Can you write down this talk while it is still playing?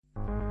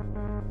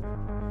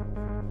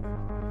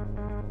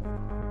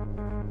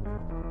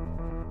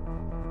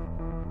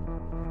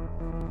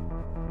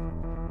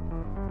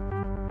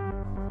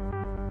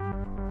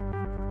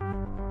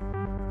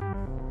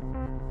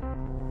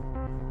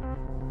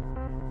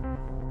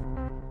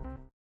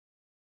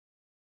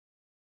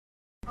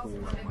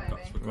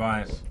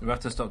Right, we have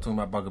to stop talking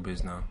about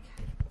bugaboos now.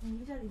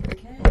 You don't even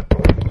care.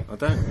 I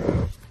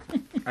don't.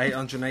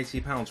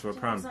 £880 for a I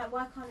pram. was like,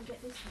 why can't I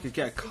get this? You could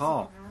get a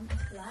car.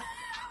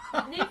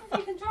 And even if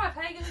you can drive,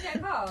 how are you going to get a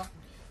car?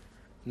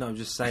 No, I'm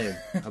just saying.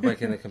 I'm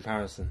making a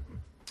comparison.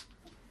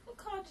 What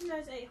car do you know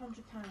is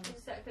 £800?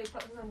 Exactly,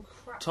 put them on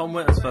crap. Tom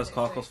Whitter's first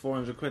car cost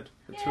 400 quid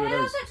for two of Yeah, that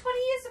those. was like 20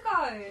 years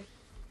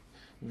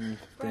ago.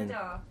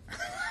 Brenda.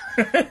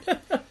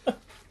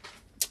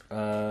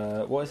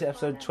 What is it,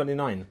 episode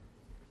 29?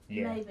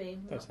 Yeah. Maybe.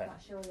 I'm That's not it.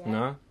 quite sure yet.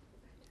 No?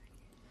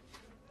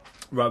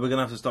 Right, we're going to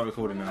have to start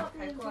recording What now. about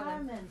the Okay, go on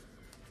then. environment?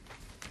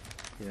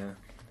 Yeah.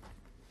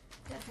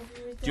 That's what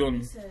we did John.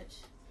 research.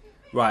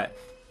 Right.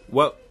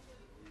 Well,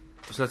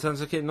 shall I turn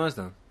to keep noise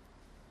down?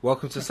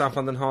 Welcome to South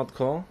London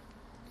Hardcore.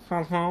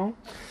 I'm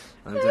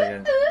doing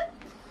it.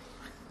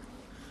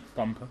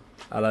 Bumper.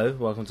 Hello,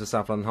 welcome to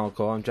South London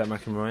Hardcore. I'm Jack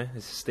McEnroy.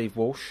 This is Steve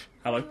Walsh.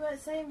 Hello. You weren't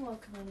saying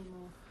welcome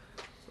anymore.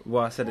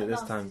 Well, I said it That this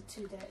lasted time.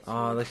 2 days. Oh,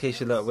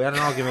 Lakeisha, look, we had an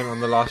argument on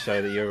the last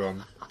show that you were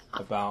on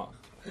about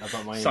my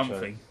intro.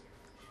 Something.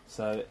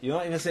 So you're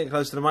not even sitting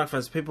close to the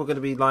microphone. So people are going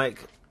to be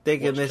like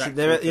digging What's this. Jack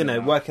They're talking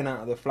about? working out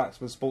at the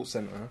Flaxman Sports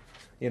Centre,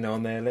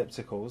 on their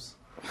ellipticals,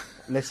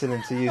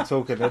 listening to you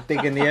talking. They're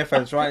digging the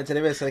earphones right into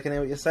their ears so they can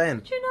hear what you're saying.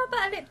 Do you know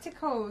about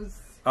ellipticals?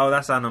 Oh,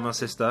 that's Anna, my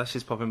sister.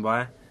 She's popping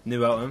by.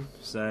 New Eltham.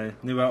 So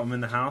New Eltham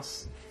in the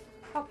house.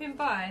 Popping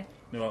by.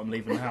 No, I'm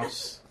leaving the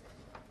house.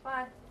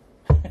 Bye.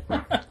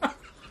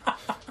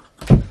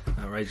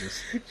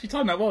 Outrageous. She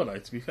timed that well, though,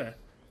 to be fair.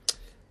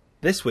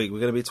 This week we're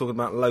going to be talking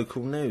about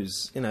local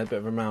news. A bit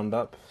of a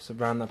roundup. It's a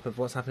roundup of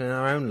what's happening in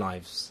our own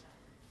lives.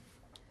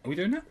 Are we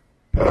doing that?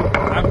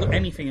 I haven't got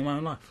anything in my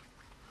own life.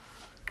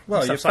 Well,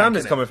 That's your upsetting, family's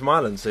isn't it? coming from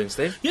Ireland soon,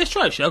 Steve. Yeah, it's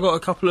true, actually. I've got a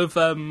couple of...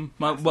 South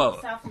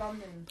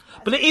London.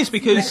 But it is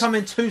because... They're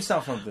coming to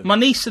South London. My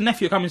niece and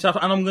nephew are coming south,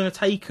 and I'm going to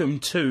take them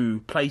to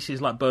places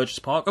like Burgess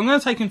Park. I'm going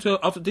to take them to...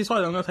 I've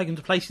decided I'm going to take them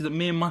to places that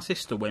me and my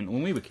sister went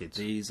when we were kids.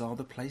 These are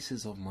the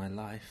places of my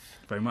life.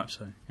 Very much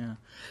so, yeah.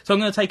 So I'm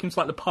going to take them to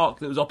like the park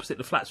that was opposite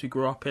the flats we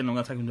grew up in. I'm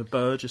going to take them to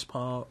Burgess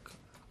Park.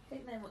 I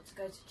think they want to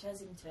go to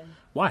Chesington.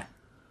 Why?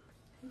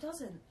 Who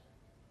doesn't?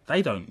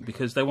 They don't,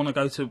 because they want to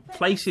go to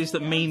places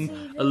that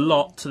mean a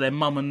lot to their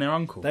mum and their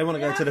uncle. They want to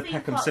go to the theme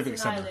Peckham parks Civic in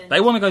Centre. Ireland. They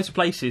want to go to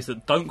places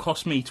that don't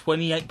cost me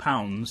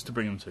 £28 to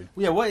bring them to.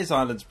 Yeah, what is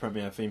Ireland's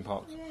premier theme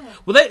park? Yeah.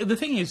 Well, the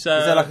thing is... Is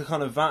there like a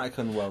kind of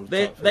Vatican world?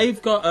 type thing?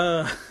 they've got...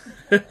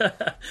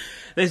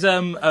 there's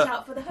Watch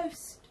out for the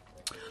host.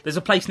 there's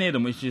a place near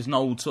them which is an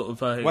old sort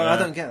of... Well, I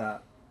don't get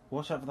that.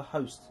 Watch out for the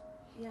host.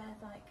 Yeah,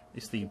 like...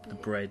 It's the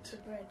bread. The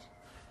bread.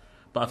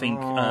 But I think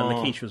Oh.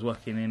 Lakeisha was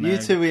working in... You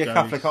two were your Ghost.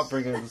 Catholic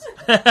upbringers.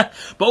 But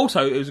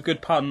also, it was a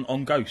good pun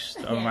on Ghost,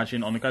 I Yeah.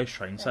 imagine, on a Ghost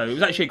train. So it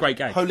was actually a great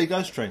gag. Holy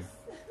Ghost Train.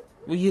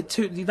 Well, but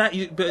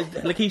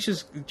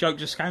Lakeisha's joke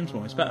just scans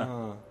more. It's better.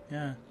 Ah.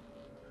 Yeah.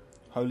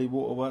 Holy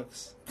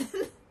Waterworks.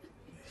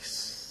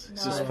 No,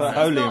 Just put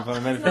holy in front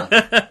of anything.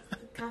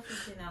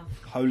 Catholic enough.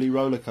 Holy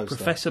Roller Coaster.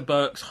 Professor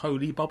Burke's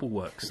Holy Bubble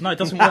Works. No, it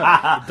doesn't work.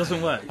 It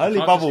doesn't work. Holy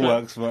Can't Bubble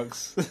just go-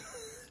 Works works.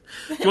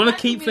 Do you want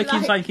to keep Be flicking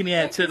like- something in the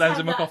air they till it could lands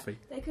in my have that- coffee?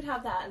 They could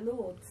have that at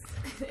Lord's.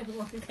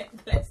 Everyone would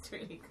get blessed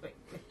really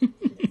quickly.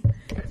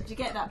 Did you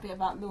get that bit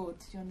about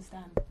Lord's? Do you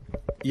understand?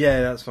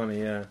 Yeah, that's funny,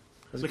 yeah.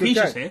 That's a good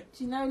Lakeisha's joke. here.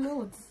 Do you know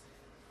Lord's?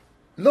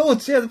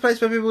 Lords, yeah, the place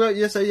where people go,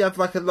 yeah, so you have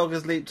like a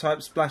Loggers Leap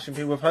type splashing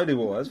people with holy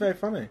water. It's very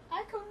funny.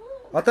 I can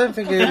I don't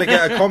think you're going to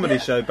get a comedy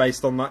show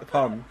based on that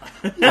pun.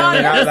 No,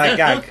 that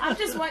gag. I'm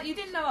just what you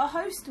didn't know what a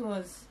host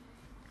was.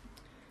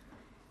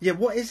 Yeah,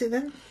 what is it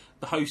then?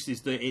 The host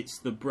is it's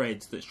the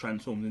bread that's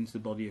transformed into the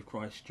body of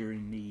Christ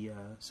during the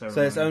ceremony.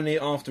 So it's only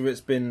after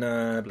it's been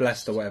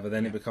blessed or whatever,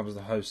 then Yeah. it becomes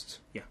the host.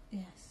 Yes.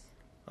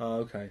 Oh,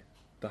 okay.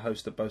 The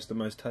host that boasts the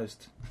most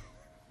toast.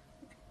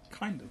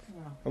 kind of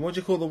And what do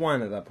you call the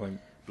wine at that point?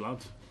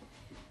 blood.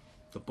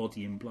 The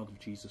body and blood of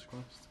Jesus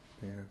Christ.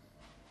 Yeah.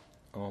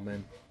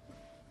 Amen.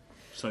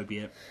 So be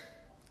it.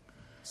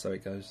 So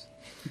it goes.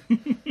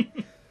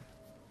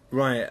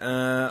 Right,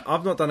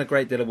 I've not done a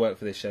great deal of work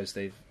for this show,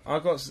 Steve. I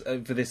got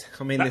for this.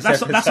 I mean, this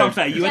That's episode.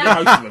 unfair. You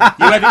edit most of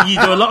them. You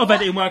do a lot of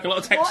editing work, a lot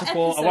of tech What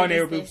support. I episode won't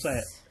hear is people say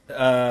it.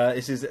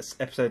 this? This is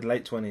episode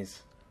late 20s.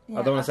 Yeah,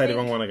 I don't want to say the think-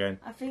 wrong one again.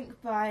 I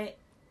think by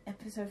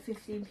episode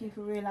 15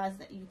 people realise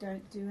that you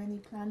don't do any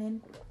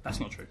planning. That's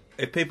not true.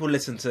 If people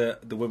listen to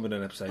the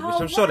Wimbledon episode, which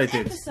Oh, I'm sure they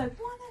one did. episode,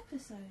 one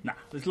episode. Nah,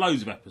 there's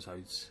loads of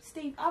episodes.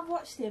 Steve, I've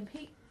watched him.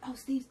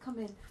 Steve's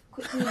coming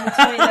quickly in the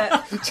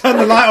toilet Turn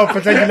the light off,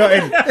 pretend you're not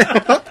in.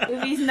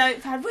 with his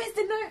notepad. Where's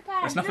the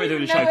notepad? That's nothing You to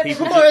do with don't the show, know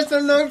people. where Where's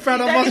the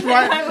notepad? I must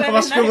write. I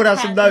must scribble down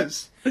some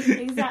notes.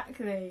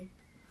 Exactly.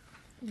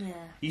 Yeah.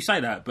 You say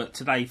that, but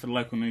today for the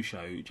local news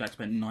show, Jack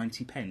spent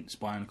 90 pence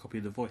buying a copy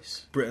of The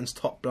Voice. Britain's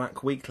top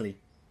black weekly.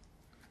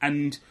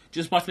 And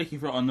just by flicking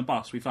through it on the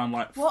bus, we found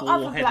like What 4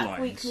 other headlines. Black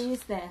Weekly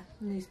is there?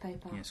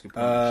 Newspaper. Yes, good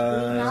point.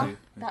 Now,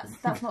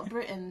 that's not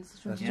Britain's. It's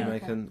from That's Yeah.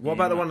 Jamaican. What Yeah,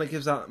 about the yeah. one that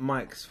gives out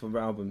mics for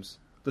albums?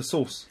 The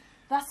Source.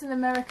 That's an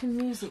American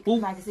music Well,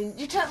 magazine.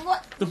 You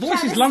what? The you Voice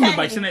trying is to London say?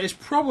 based, and there's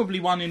probably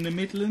one in the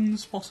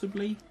Midlands,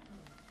 possibly.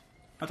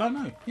 I don't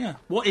know. Yeah.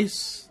 What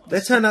is... There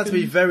turned out to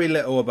be very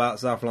little about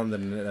South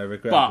London,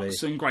 regrettably. But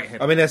some great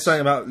headlines. I mean, there's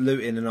something about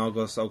looting in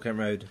Argos, Old Kent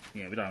Road.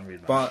 Yeah, we don't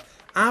read that. But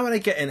how are they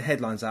getting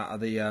headlines out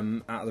of the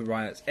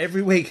riots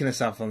every week in the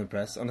South London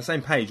Press on the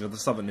same page, or the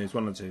Southern News,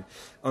 one or two?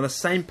 On the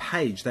same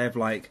page, they have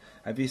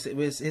have you seen?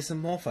 Here's some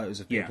more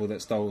photos of people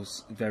that stole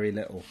very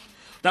little.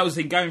 That was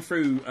the thing, going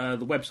through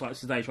the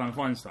websites today trying to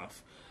find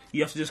stuff.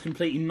 You have to just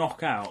completely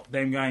knock out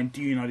them going,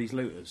 do you know these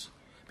looters?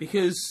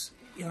 Because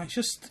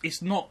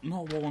it's not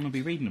what I want to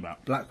be reading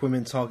about. Black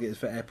women targeted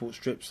for airport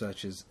strip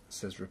searches,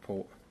 says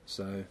report.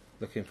 So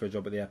looking for a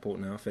job at the airport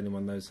now. If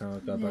anyone knows how I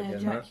go about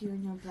getting Jack, that. you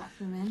and your black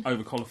women.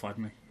 Overqualified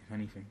me, if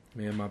anything.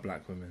 Me and my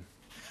black women.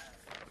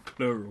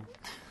 Plural.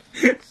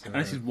 So, And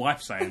this is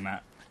wife saying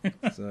that.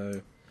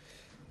 so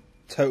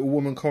Total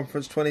Woman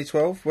Conference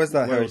 2012. Where's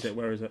that held?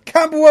 Where is it?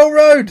 Camberwell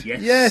Road.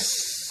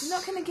 Yes. You're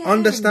not going to get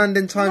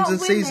Understanding in. times You're and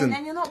not women, season.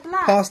 and you're not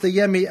black. Pastor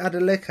Yemi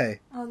Adeleke.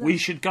 Oh, We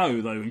should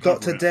go, though. And Dr.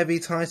 cover it. Debbie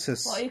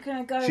Titus. What, are you going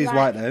to go She's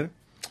like... white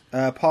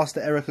though.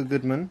 Pastor Erica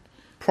Goodman.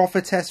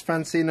 Prophetess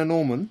Francina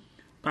Norman.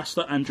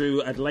 Pastor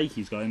Andrew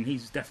Adelake's going.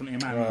 He's definitely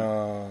a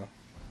man.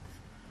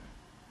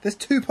 There's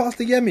 2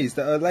 Pastor Yemis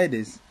that are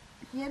ladies.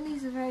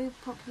 Yemi's a very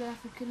popular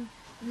African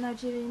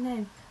Nigerian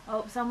name.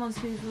 Oh, someone's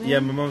hoovering. Yeah,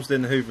 my mum's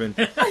doing the hoovering.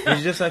 Did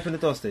you just open the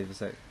door, Steve, a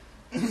sec?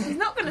 He's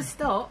not going to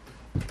stop.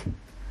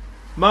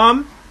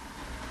 Mum?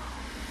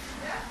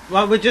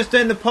 Well, we're just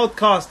doing the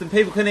podcast and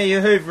people can hear you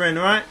hoovering,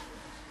 alright?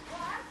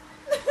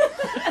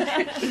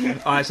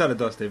 Alright, shut the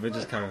door, Steve. We'll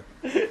just carry on.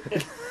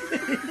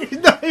 He's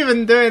not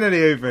even doing any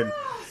hoovering.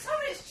 Oh,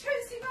 sorry, it's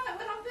Tuesday night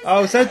when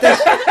I'm busy.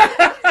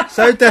 Oh,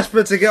 so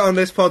desperate to get on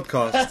this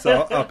podcast,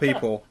 our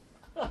people.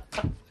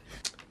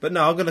 But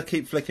no, I'm going to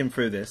keep flicking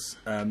through this.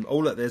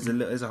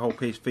 There's a whole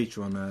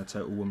feature on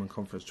Total Woman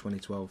Conference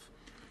 2012.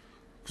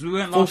 Because we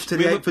went 4th to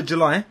the 8th of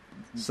July.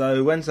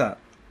 So when's that?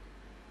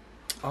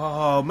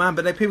 Oh man,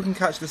 but people can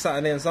catch the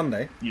Saturday and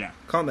Sunday, Yeah.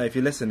 can't they? If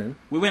you're listening.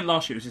 We went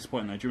last year. It was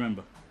disappointing, though. Do you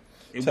remember?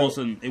 It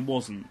wasn't. The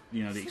experience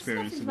There's that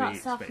nothing we about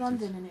South expected.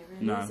 London in it,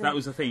 really. No, is that there?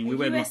 was the thing. We A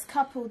went. US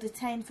couple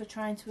detained for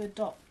trying to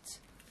adopt.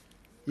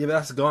 Yeah, but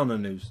that's Ghana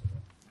news.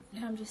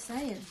 Yeah, I'm just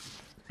saying.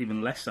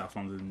 Even less South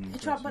London.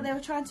 But they were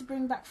trying to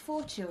bring back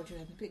 4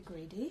 children. A bit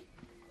greedy.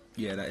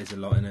 Yeah, that is a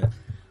lot in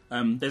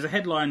it. There's a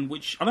headline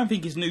which I don't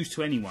think is news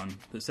to anyone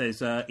that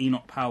says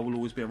Enoch Powell will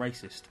always be a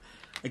racist.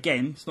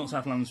 Again, it's not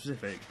South London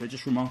specific, but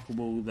just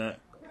remarkable that,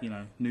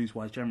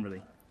 news-wise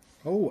generally.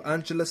 Oh,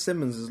 Angela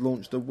Simmons has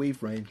launched a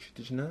weave range.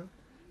 Did you know?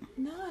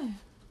 No.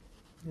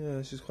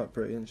 Yeah, she's quite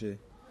pretty, isn't she?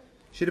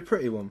 She's a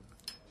pretty one.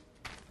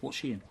 What's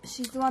she in?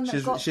 She's the one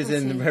that got She's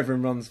pretty. in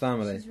Reverend Ron's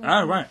family. She's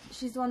Right.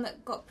 She's the one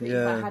that got pretty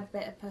Yeah. but had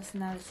better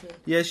personality.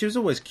 Yeah, she was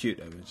always cute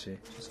though, wasn't she?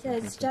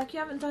 Says, Jack, you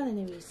haven't done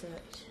any research.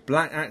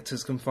 Black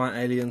actors can fight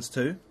aliens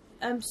too.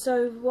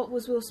 So what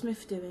was Will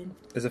Smith doing?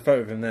 There's a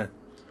photo of him there.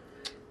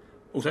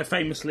 Also,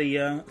 famously,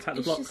 Attack the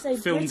You Block should say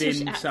filmed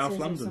British in actors South or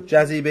London. something.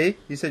 Jazzy B,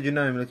 you said you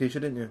know him, Lakeisha,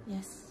 didn't you?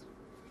 Yes.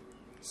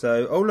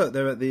 So, look,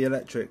 they're at the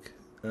Electric,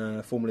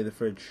 formerly the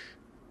Fridge.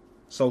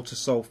 Soul to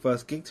Soul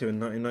first gigged here in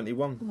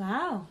 1991.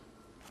 Wow.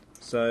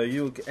 So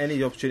you'll get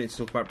any opportunity to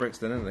talk about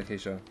Brixton, isn't it,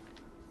 Lakeisha?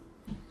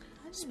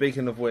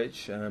 Speaking of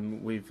which,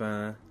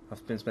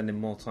 I've been spending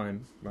more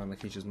time around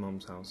Lakeisha's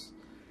mum's house,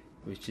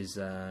 which is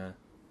oh,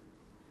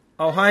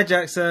 hi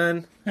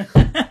Jackson.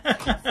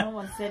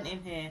 Someone sent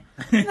him here.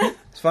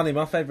 It's funny.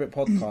 My favourite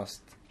podcast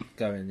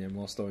going,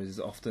 More Stories, is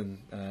often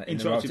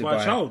interrupted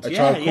by a child. called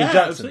Yeah, Jackson.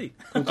 absolutely.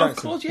 Called Of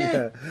Jackson. course,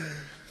 yeah.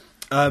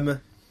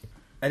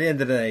 At the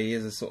end of the day, he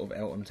is a sort of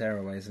Elton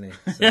Tearaway, isn't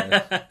he? So,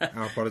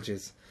 our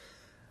apologies.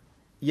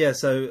 Yeah,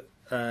 so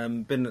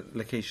been at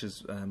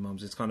Lakeisha's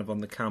mum's. It's kind of on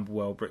the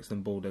Camberwell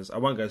Brixton borders. I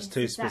won't go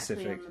too It's exactly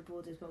specific. on the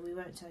borders, but we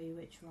won't tell you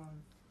which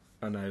one.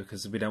 I know,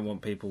 because we don't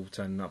want people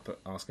turning up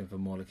asking for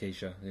more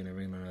Lakeisha,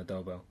 ringing on our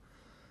doorbell.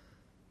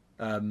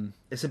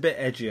 It's a bit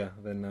edgier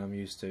than I'm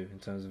used to in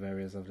terms of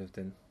areas I've lived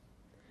in.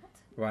 What?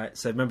 Right,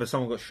 so remember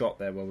someone got shot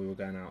there while we were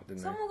going out,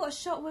 didn't Someone got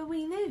shot where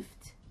we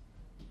lived.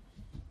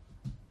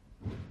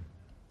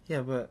 they?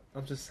 Yeah, but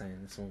I'm just saying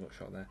that someone got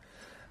shot there.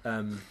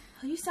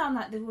 Oh, you sound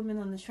like the woman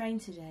on the train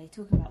today,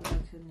 talking about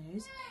local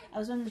news. I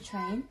was on the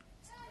train,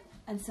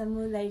 and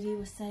some lady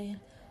was saying,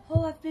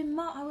 "Oh, I've been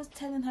mugged." I was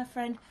telling her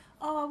friend,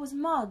 "Oh, I was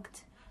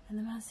mugged," and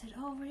the man said,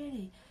 "Oh,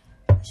 really?"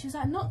 She was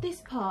like, "Not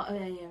this part of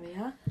the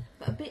area,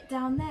 but a bit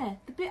down there.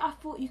 The bit I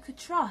thought you could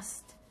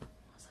trust." I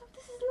was like,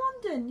 "This is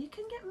London. You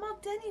can get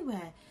mugged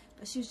anywhere."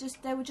 But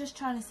they were just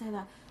trying to say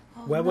that.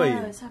 Oh, Where no, were you?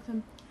 It's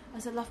happened. I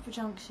was at Loughborough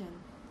Junction.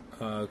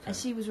 Oh, okay. And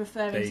she was There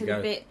referring you to go.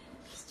 the bit.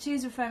 She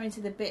was referring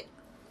to the bit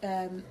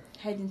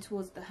heading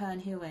towards the Herne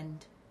Hill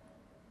end.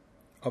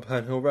 Up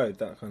Herne Hill Road,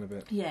 that kind of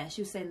bit. Yeah,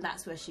 she was saying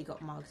that's where she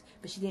got mugged,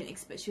 but she didn't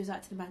expect. She was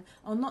like to the man,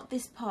 "Oh, not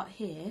this part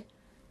here,"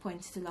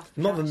 pointing to Loughborough.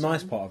 Not the Junction.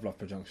 nice part of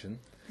Loughborough Junction.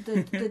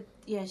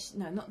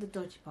 No, not the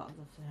dodgy part of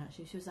Loughborough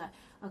Junction. She was like,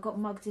 "I got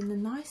mugged in the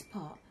nice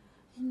part,"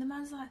 and the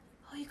man's like,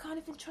 "Oh, you can't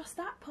even trust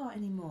that part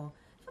anymore."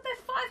 But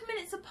they're 5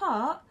 minutes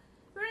apart.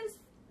 We're in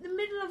the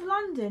middle of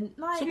London.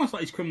 Like, It's almost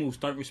like these criminals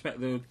don't respect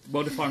the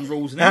well-defined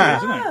rules and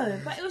areas, isn't it? no,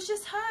 but it was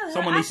just her.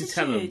 Someone her needs to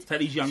tell them. attitude. Tell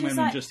these young She was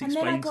men like, and just and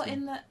then explain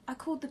to them. I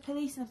called the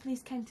police, and the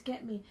police came to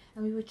get me,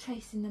 and we were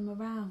chasing them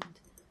around.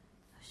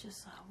 I was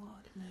just like, what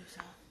a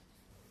loser.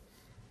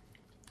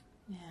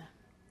 Yeah.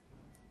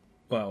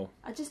 Well,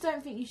 I just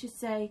don't think you should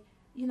say,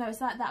 you know,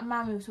 it's like that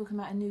man we were talking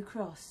about in New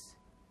Cross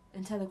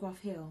in Telegraph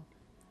Hill.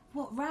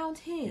 What, round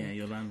here? Yeah,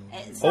 your landlord.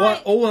 It's all,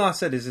 like, all I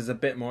said is a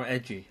bit more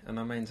edgy, and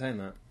I maintain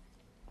that.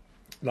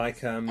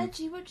 Like,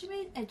 edgy, what do you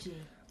mean edgy?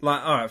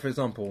 like, all right. For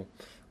example,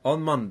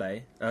 on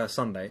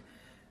Sunday,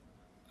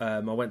 I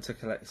went to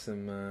collect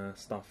some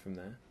stuff from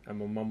there, and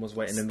my mum was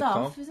waiting in the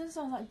car. Stuff? It doesn't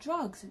sound like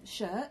drugs.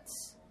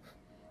 Shirts.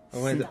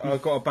 I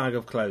got a bag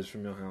of clothes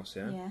from your house,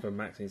 Yeah. from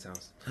Maxine's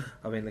house.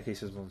 I mean,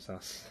 Lakeisha's mum's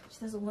house.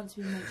 She doesn't want to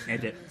be mentioned.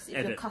 Edit, in this.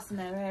 If you're cussing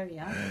her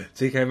area.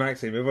 TK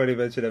Maxine, we've already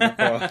mentioned it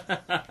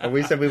before, and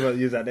we said we won't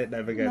use that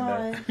nickname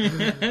again.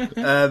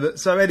 No.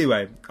 So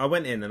anyway, I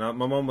went in, and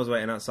my mum was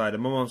waiting outside,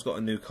 and my mum's got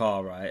a new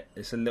car, right?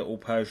 It's a little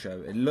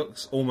Peugeot. It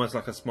looks almost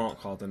like a smart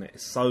car, doesn't it?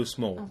 It's so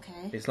small.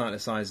 Okay. It's like the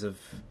size of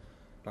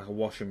like a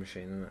washing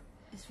machine, isn't it?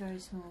 It's very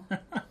small.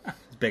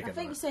 It's bigger. I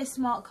think you than say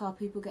smart car,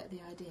 people get the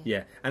idea.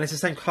 Yeah, and it's the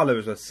same colour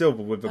as a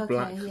silver with a Okay,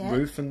 black yeah.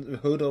 roof and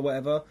hood or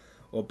whatever,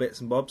 or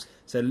bits and bobs.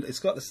 So it's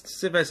got this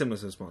very similar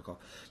to a smart car.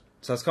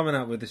 So I was coming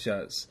out with the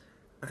shirts,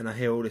 and I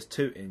hear all this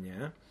tooting,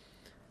 yeah.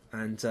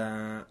 And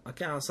I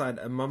get outside,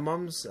 and my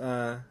mum's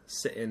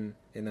sitting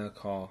in her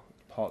car,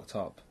 parked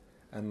up,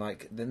 and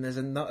like then there's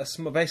a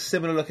very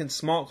similar looking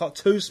smart car,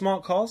 two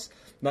smart cars,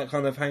 like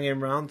kind of hanging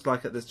around,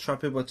 like at this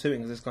traffic. People are tooting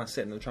because this guy's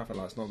sitting at the traffic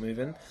lights, not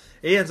moving.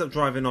 He ends up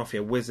driving off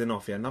here, whizzing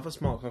off here. Another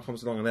smart car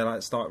comes along, and they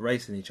like start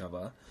racing each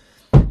other.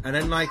 And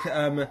then like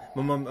my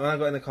mum, when I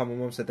got in the car, my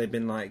mum said they'd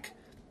been like.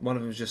 One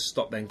of them just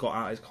stopped, then got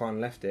out his car and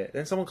left it.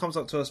 Then someone comes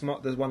up to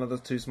there's one of the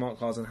two smart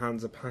cars and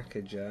hands a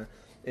package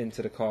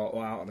into the car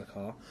or out of the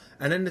car.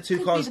 And then the two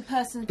Could cars. be the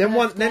person's Then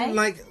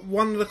birthday.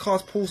 one of the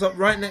cars pulls up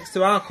right next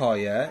to our car.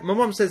 Yeah, my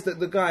mum says that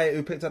the guy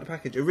who picked up the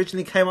package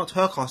originally came up to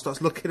her car,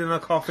 starts looking in her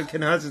car,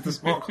 thinking hers is the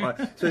smart car,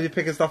 so you're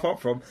picking stuff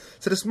up from.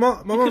 So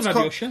my mum's have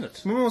car, your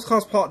shirt. my mum's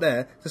car's parked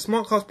there. The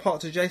smart car's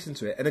parked adjacent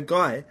to it, and a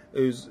guy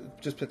who's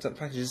just picked up the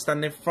package is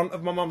standing in front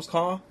of my mum's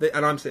car,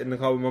 and I'm sitting in the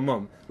car with my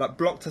mum, like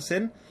blocked us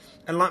in.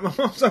 And like my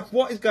mum's like,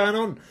 what is going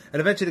on? And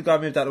eventually the guy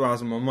moved out of the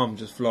house and my mum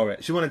just floor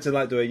it. She wanted to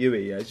like do a UE,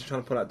 yeah. She's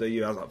trying to pull out do a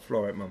UE. I was like,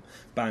 floor it, mum.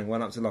 Bang,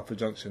 went up to Loughborough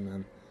Junction,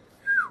 and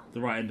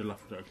The right end of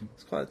Loughborough Junction.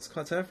 it's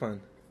quite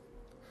terrifying.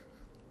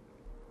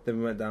 Then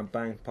we went down,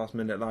 bang, past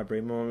Minute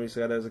Library. My mum used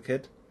to go there as a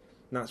kid.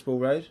 Knatspool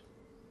Road.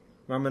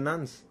 Mum and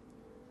Nan's.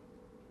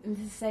 And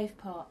the safe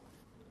part.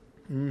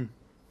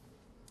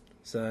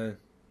 So,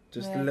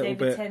 just where a little David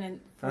bit.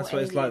 Tennant That's fought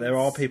what it's like. There are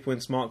aliens. people in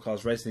smart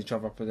cars racing each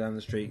other up and down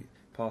the street,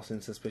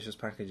 passing suspicious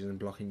packages and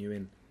blocking you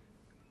in.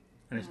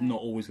 And it's not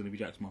always going to be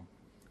Jack's mum.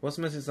 What's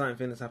the most exciting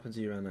thing that's happened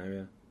to you around that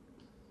area?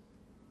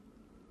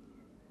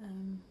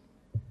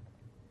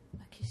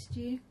 I kissed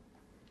you.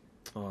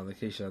 Oh,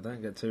 Lakeisha,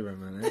 don't get too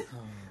romantic.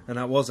 And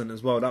that wasn't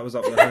as well. That was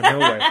up the Home Hill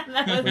way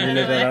when you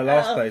lived at that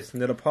last place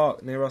near the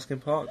park, near Ruskin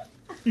Park.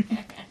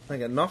 Don't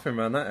get nothing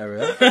around that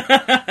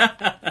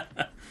area.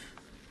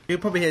 You'll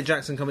probably hear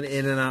Jackson coming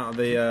in and out of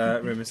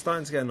the room. It's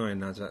starting to get annoying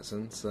now,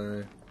 Jackson.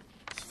 So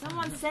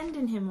Someone's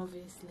sending him,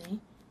 obviously.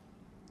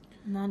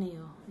 Nanny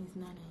or his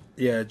nanny.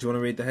 yeah, do you want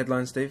to read the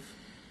headline, Steve?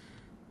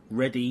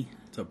 Ready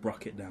to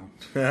brock it down.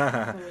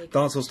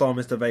 Dancehall star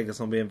Mr. Vegas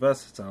on being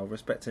versatile,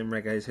 respecting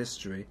reggae's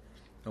history,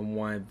 and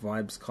why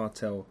Vibes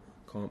Cartel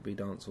can't be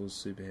dancehall's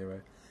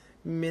superhero.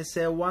 Miss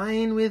a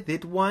wine with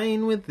it,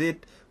 wine with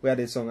it. We had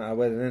this song at our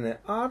wedding, innit?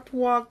 I'd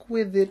walk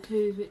with it.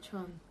 Who? Which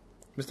one?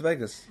 Mr.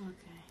 Vegas.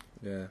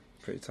 Okay. Yeah,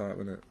 pretty tight,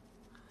 wasn't it?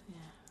 Yeah.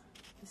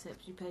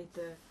 Except you played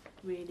the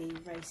really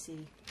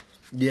racy.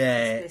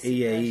 Yeah, Explicit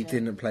he version.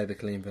 didn't play the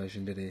clean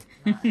version, did he?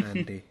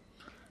 Andy.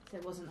 So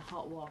it wasn't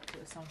hot walk,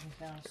 it was something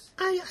else.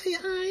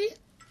 Aye.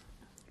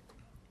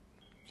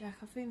 Jack,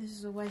 I think this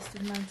is a waste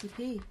of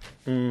 90p.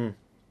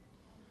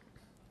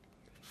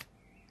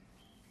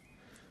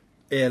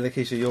 Yeah,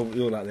 Lakeisha,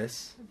 you're like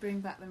this.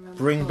 Bring back the real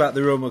Bring McCoy. back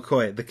the real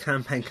McCoy. The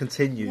campaign Yeah,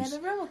 continues. the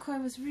real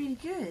McCoy was really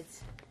good.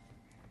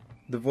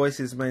 The Voice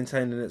is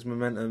maintaining its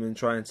momentum and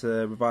trying to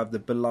revive the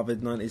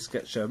beloved 90s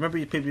sketch show. Remember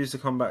people used to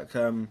come back... I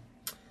don't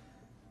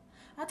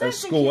At think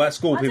school- it- at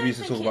school I people don't used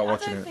to think talk about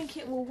watching I it. don't think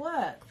it will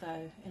work,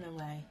 though, in a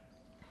way.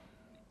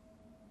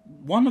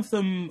 One of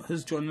them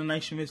has joined the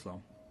Nation of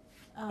Islam,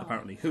 Oh.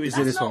 apparently. Who is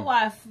it it? this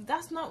one?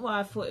 That's not why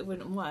I thought it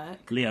wouldn't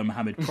work. Leo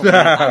Mohammed.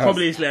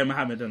 Probably is Leo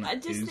Mohammed, isn't it? I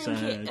just Who's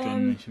think it,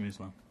 joined the Nation of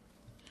Islam.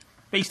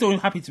 But he's still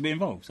happy to be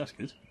involved, so that's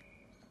good.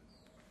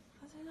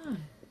 I don't know.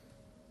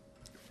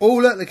 Oh,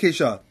 look,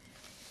 Lakeisha.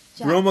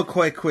 Jack. Real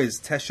McCoy quiz.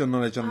 Test your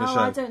knowledge on the Oh, show.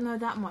 I don't know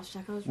that much,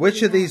 Jack. I was Which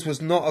really of these young.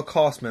 was not a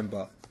cast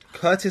member?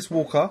 Curtis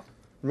Walker,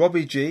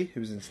 Robbie G, who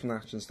was in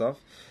Snatch and stuff,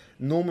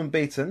 Norman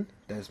Beaton,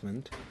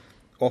 Desmond,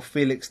 or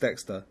Felix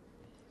Dexter?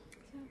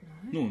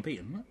 Norman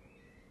Beaton, isn't it?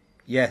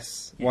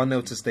 Yes,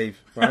 1-0 to Steve.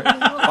 Right?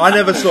 I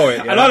never saw it.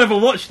 And I never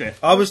watched it.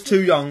 I was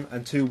too young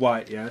and too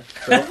white. Yeah.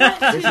 So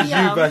this is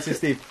you versus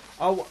Steve.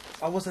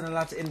 I wasn't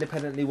allowed to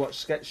independently watch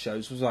sketch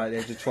shows, was I, at the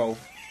age of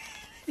 12?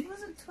 It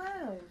wasn't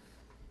 12.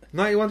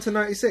 91 to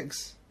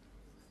 96.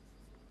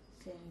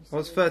 I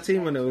was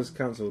 13 when it was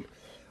cancelled.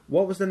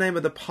 What was the name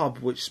of the pub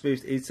which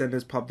spoofed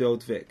EastEnders pub, the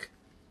Old Vic?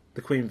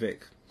 The Queen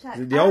Vic? Jack,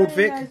 Is it the I Old only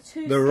Vic, know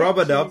two the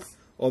Rubber Dub, sketches.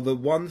 or the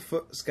One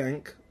Foot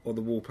Skank, or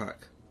the Woolpack?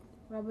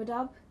 Rubber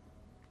Dub.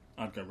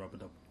 I'd go Rubber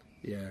Dub.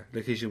 Yeah,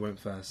 Lakeisha went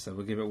first, so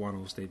we'll give it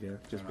 1-1, Steve, yeah?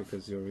 Just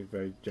because you're a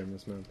very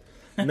generous man.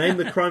 Name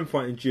the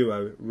crime-fighting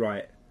duo.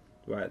 Right.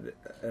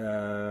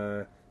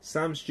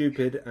 Sam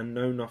Stupid and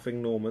Know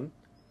Nothing Norman.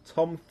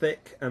 Tom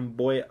Thick and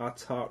Boy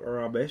Atar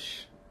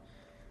Rubbish.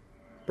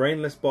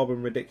 Brainless Bob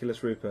and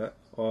Ridiculous Rupert.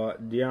 Or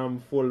Diam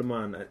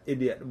Fullman and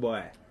Idiot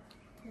Boy.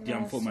 Yeah,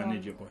 I'm full man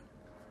idiot boy.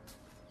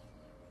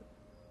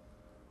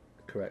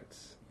 Correct.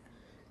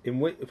 In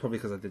which, probably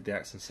because I did the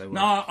accent so well.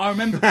 No, I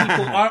remember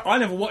people. I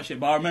never watched it,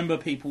 but I remember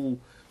people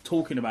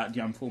talking about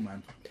Young Full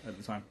Man at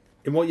the time.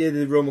 In what year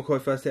did Real McCoy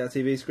first hit our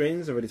TV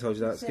screens? I already told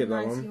you that. Skip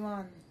that one.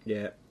 91.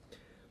 Yeah.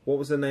 What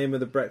was the name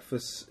of the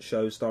breakfast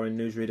show starring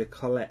newsreader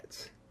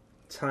Colette?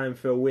 Time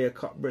for a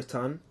wake up,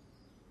 Britain.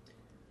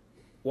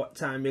 What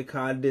time you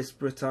call this,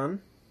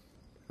 Britain?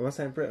 Am I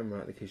saying Britain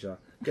right, Lakeisha?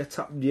 Get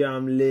up,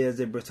 damn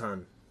lazy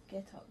Britain.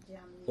 Get up, jam.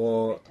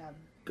 Or- Britain.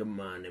 Good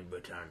morning,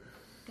 Britain.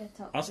 Get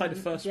up. I'll say the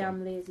jam, first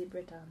jam lazy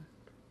Britain.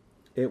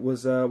 It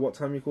was, what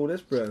time you call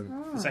this, Britain?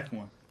 Oh. The second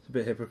one. It's a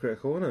bit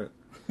hypocritical, isn't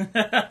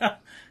it?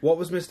 What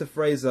was Mr.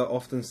 Fraser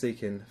often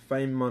seeking?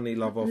 Fame, money,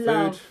 love, or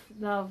food?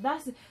 Love.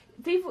 That's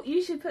people.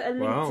 You should put a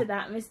link Wow. to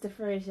that, Mr.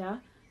 Fraser.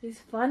 It's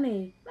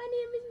funny. My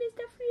name is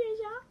Mr.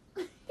 Fraser.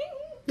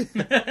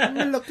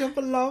 I'm looking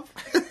for love.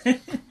 You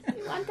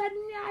want that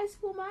nice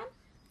woman?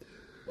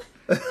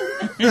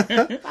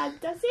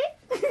 Fantasy.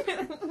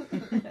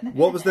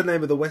 What was the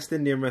name of the West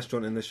Indian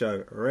restaurant in the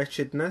show?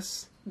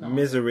 Wretchedness, No.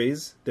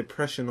 Miseries,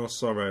 Depression, or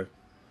Sorrow?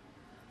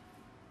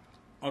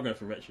 I'll go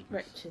for Wretchedness.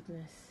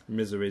 Wretchedness.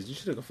 Miseries. You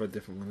should have gone for a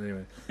different one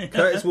anyway.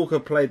 Curtis Walker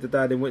played the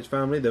dad in which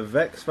family? The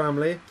Vex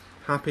family,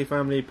 Happy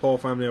family, Poor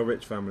family, or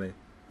Rich family?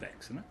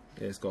 Vex, isn't it?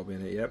 Yeah, it's got to be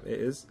in it. Yep, it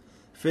is.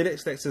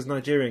 Felix Dexter's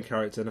Nigerian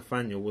character,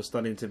 Nathaniel, was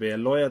studying to be a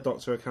lawyer,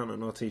 doctor,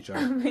 accountant, or teacher.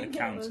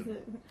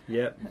 Accountant.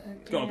 Yep.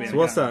 It's got to be. So an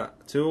what's accountant.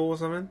 that? 2 or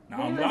something? No,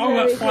 He I'm was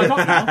about very 5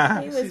 up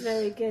now. He was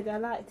very good. I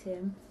liked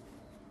him.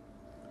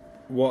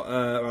 What?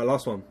 Right,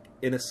 last one.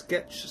 In a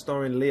sketch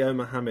starring Leo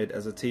Mohammed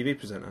as a TV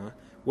presenter,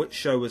 which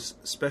show was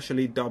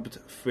specially dubbed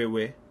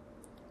Fiwi?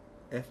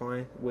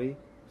 F-I-We?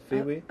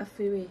 Fiwi? A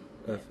fooey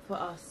Uh, for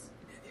us.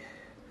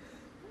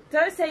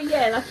 Don't say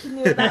yeah like you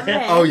knew what that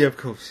meant. Oh, yeah, of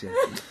course,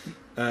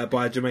 yeah.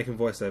 By a Jamaican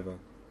voiceover.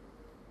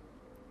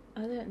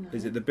 I don't know.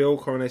 Is it The Bill,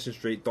 Coronation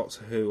Street,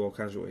 Doctor Who, or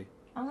Casualty?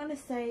 I'm gonna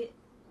say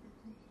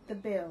the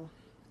Bill.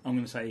 I'm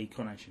going to say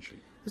Coronation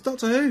Street. It's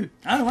Doctor Who!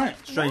 Oh, right.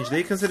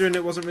 Strangely, considering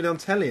it wasn't really on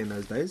telly in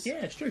those days.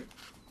 Yeah, it's true.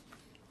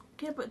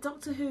 Yeah, but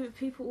Doctor Who,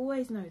 people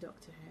always know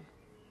Doctor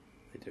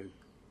Who. They do.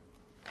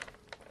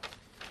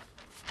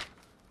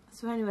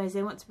 So, anyways,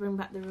 they want to bring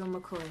back the real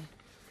McCoy.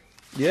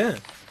 Yeah,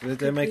 they're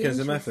Could making be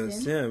some efforts.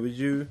 interesting. Yeah, would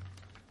you...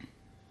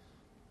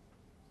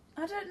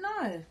 I don't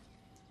know.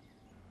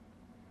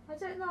 I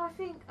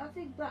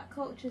think black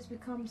culture's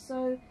become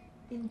so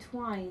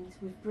entwined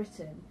with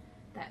Britain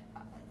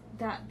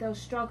that they'll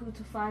struggle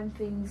to find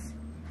things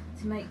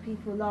to make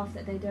people laugh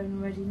that they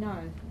don't already know.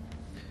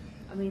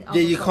 I mean, Yeah,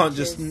 other you can't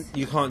cultures-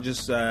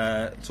 just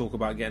talk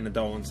about getting a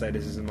doll and say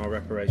this is my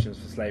reparations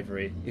for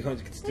slavery. You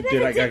can't just They do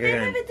that gag they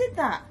again. never did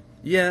that.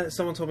 Yeah,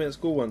 someone told me at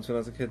school once when I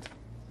was a kid.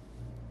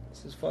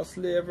 This is for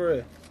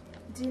slavery.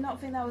 Do you not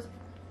think that was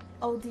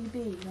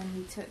ODB when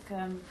he took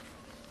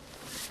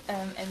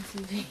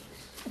MTV?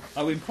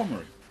 Oh, in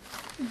Pomeroy.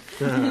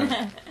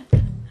 Yeah,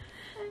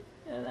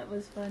 that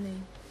was funny.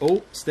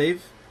 Oh,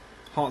 Steve,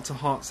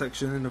 heart-to-heart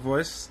section in the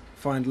voice.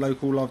 Find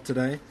local love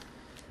today.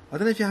 I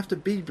don't know if you have to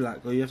be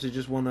black or you have to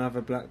just want to have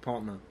a black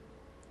partner.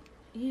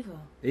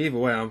 Either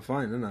way, I'm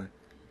fine, isn't I?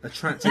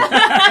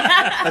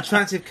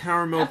 Attractive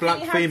caramel I black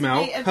think you have to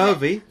female, be a bit-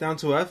 curvy, down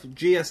to earth,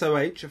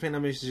 GSOH. I think that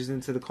means she's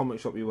into the comic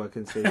shop you work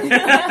in, Steve.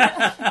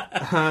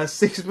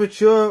 6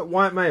 mature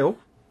white male,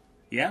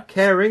 Yeah.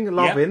 caring,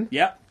 loving,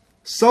 Yep.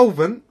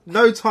 solvent,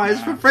 no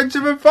ties for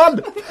friendship and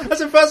fun. That's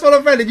the first one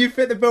I've read, and you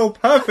fit the bill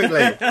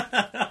perfectly.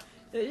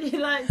 You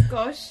like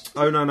gosh?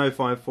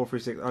 0905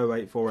 436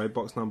 0848,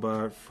 box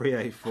number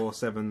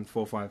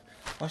 384745.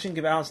 I shouldn't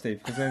give it out, Steve,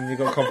 because then you've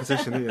got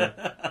competition, haven't you?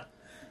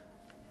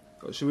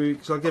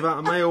 Shall I give out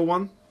a male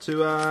one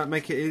to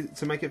make it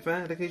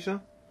fair,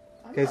 Lakeisha?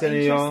 I'm case not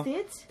any of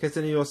interested. In case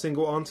any of your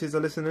single aunties are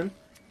listening.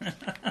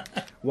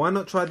 Why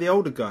not try the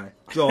older guy?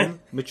 John,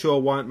 mature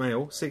white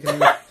male, seeking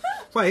an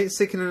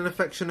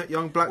affectionate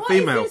young black What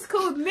female. is this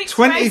called? Mixed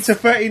 20 race? to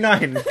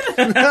 39.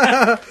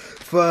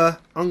 For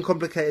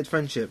uncomplicated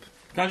friendship.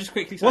 Can I just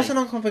quickly say, What's an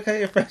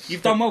uncomplicated friendship?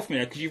 you've done well for me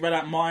there because you read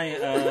out my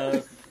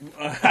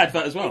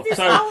advert as well. Is this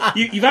So whole-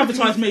 you've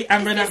advertised me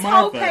and read This out my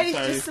whole advert. page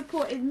So just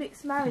supported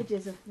mixed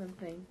marriages or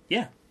something.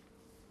 yeah,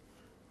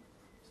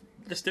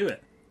 let's do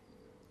it.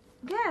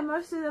 Yeah,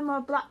 most of them are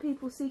black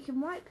people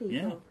seeking white people.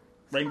 Yeah,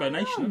 Rainbow going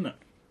Nation, on? isn't it?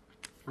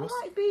 I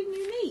like being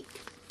unique.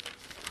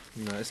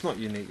 No, it's not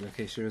unique,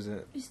 Lakeisha, is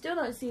it? You still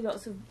don't see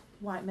lots of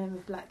white men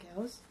with black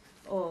girls,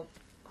 or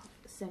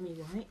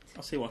semi-white.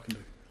 I'll see what I can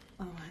do.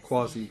 Oh,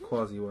 I see.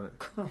 Quasi white.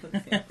 Quasi.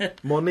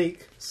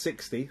 Monique,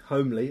 60,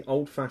 homely,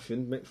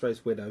 old-fashioned,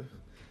 mixed-race widow.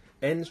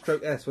 N/S,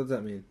 what does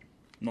that mean?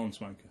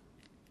 Non-smoker.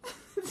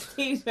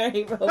 Seems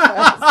very well.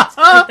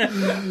 I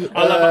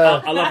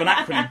love an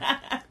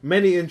acronym.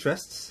 Many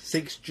interests,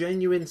 seeks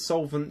genuine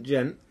solvent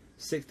gent,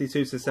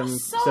 62 to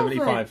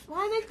 75. Why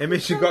are they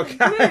Image, you got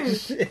solvent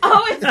cash. blue?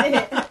 Oh, is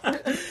it?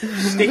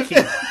 Sticky.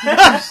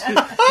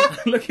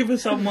 Looking for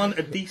someone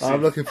adhesive.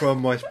 I'm looking for a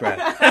moist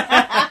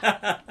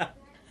breath.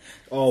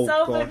 Oh,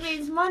 Solvent gosh.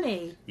 means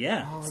money.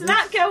 Yeah. Oh, So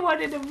that girl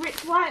wanted a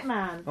rich white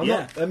man. I'm Yeah.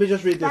 not, let me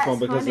just read this That's one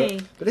because.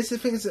 funny. But this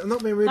is the thing. I'm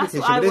not being rude, That's Lakeisha,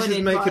 what I but this is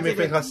wanted, but I making me think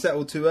didn't. I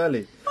settled too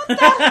early.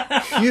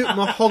 Cute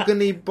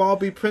mahogany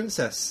Barbie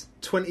princess,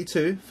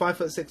 22,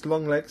 5'6",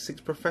 long legs, 6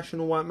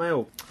 professional white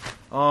male.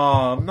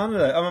 Oh, none of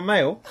that. I'm a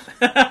male.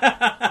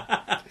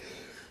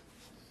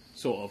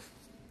 Sort of.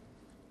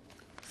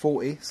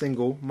 40,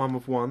 single, mum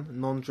of 1,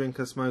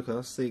 non-drinker,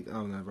 smoker, seek.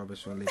 Oh no,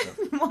 rubbish. I'll leave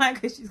that. Why?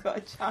 Because she's got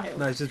a child.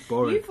 No, it's just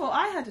boring. You thought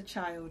I had a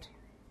child.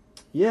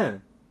 Yeah.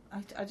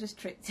 I just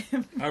tricked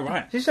him. Oh,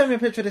 right. She showed me a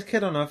picture of this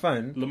kid on her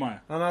phone,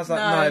 Lamaya. and I was like,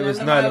 No, no, it no, was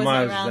Lamaya no, wasn't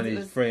Lamaya around, was it only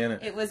was- 3,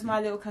 innit? It was my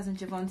little cousin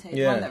Javonte, the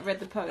Yeah. one that read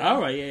the poem. Oh,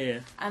 right, yeah.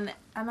 And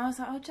I was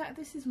like, oh, Jack,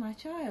 this is my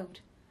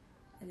child.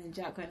 And then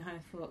Jack went home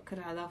and thought, could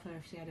I love her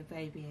if she had a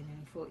baby? And then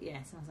he thought,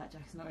 yes. And I was like,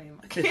 Jack's not really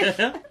my kid.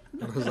 And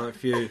I was like,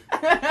 phew.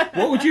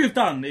 What would you have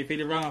done if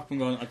he'd have rung up and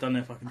gone, I don't know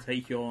if I can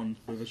take you on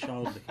with a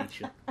child,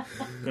 Lakeisha?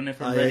 Don't know if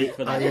I'm ready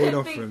for I that. ain't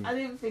offering. I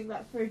didn't think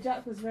that through.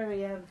 Jack was very...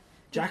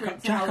 Jack,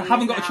 different to Jack, how I he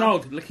haven't is got a now.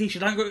 child. Lakeisha,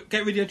 don't get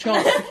rid of your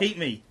child to keep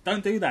me.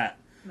 Don't do that.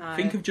 No.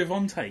 Think of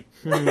Javonte.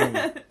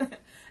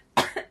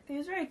 He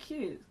was very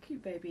cute.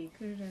 Cute baby.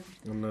 Could have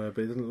I know,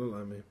 but he doesn't look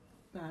like me.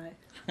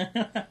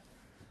 no.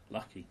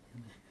 Lucky.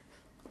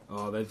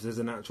 Oh, there's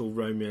an actual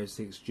Romeo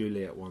 6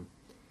 Juliet one.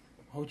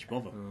 Why would you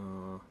bother?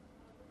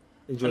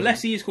 Enjoys,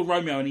 Unless he is called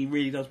Romeo and he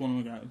really does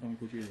want to go with someone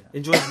called Julia.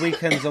 enjoys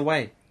weekends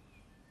away.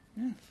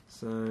 Yeah.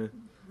 So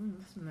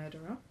That's a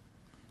murderer.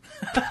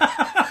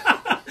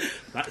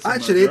 That's a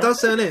actually, it murderer. does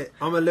say in it.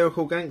 I'm a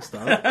lyrical gangster.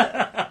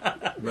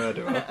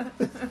 Murderer.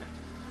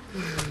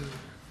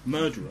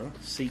 Murderer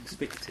seeks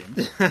victim.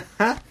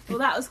 Well,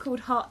 that was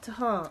called Heart to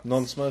Heart.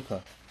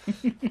 Non-smoker.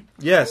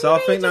 Yeah, so I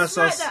think that's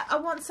right us. that I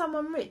want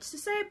someone rich. So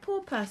say a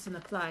poor person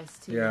applies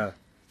to you. Yeah.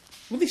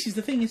 Well, this is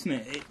the thing, isn't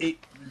it?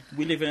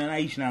 We live in an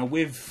age now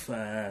with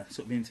sort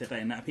of the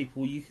internet and that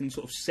people, you can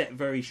sort of set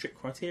very strict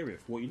criteria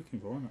for what you're looking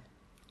for, isn't it?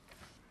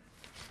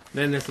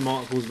 Then there's some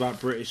articles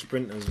about British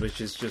sprinters, which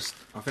is just,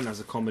 I think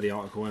that's a comedy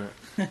article, isn't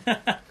it?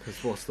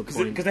 Because what's the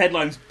point? Because the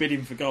headline's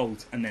bidding for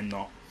gold and then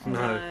not.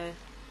 No.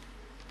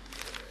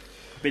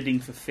 Bidding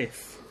for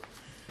fifth.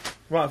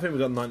 Right, I think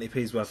we've got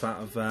 90p's worth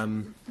out of...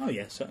 Oh,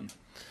 yeah, certain.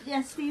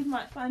 Yeah, Steve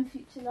might find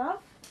future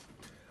love.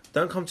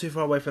 Don't come too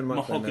far away from the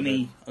microphone.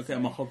 Mahogany. I'll get a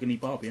mahogany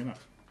Barbie, innit?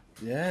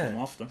 I'm Yeah.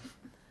 after.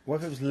 What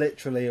if it was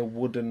literally a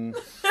wooden...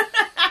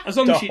 As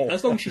long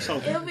as Doll. she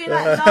sold It'll it. be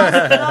like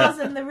Lars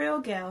and the Real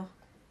Girl.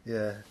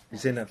 Yeah. You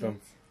seen that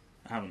film?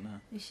 I haven't, no.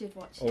 You should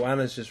watch it. Oh,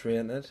 Anna's just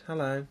re-entered.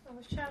 Hello. I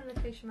was showing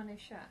Lakeisha my new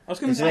shirt. I was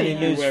going Is to there say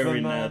any you news were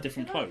from, wearing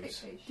different Good luck,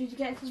 clothes. Lakeisha. Did you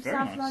get it from It's very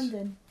South nice.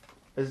 London?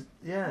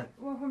 Yeah.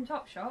 Well, from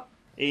Topshop.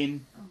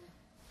 In. On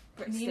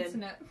the Brixton.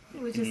 internet.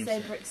 We'll just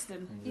say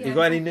Brixton. Yeah. You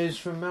got any news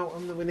from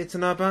Melton that we need to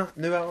know about?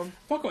 New Elton?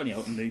 Have I got any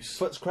Elton news?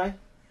 Footscray?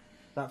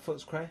 That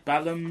Footscray?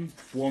 Balham,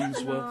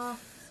 Wandsworth. Oh,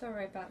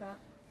 sorry about that.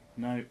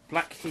 No.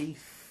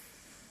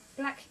 Blackheath.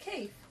 Black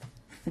Keith.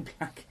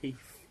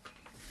 Blackheath.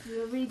 We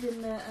were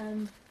reading the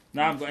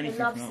No, I haven't got the anything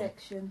love from Elton.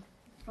 section.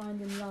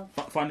 Finding love.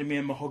 Finding me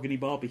a mahogany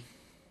Barbie.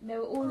 They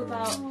were all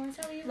about Oh, is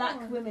that what you black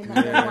want? women,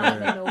 like Yeah. white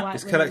men or white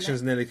This women.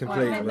 collection's nearly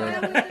complete. White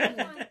men.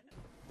 But...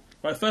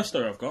 Right, first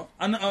story I've got,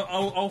 and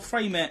I'll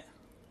frame it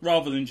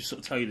rather than just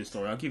sort of tell you the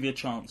story. I'll give you a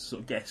chance to sort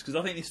of guess, because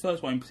I think this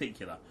first one in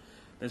particular,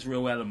 there's a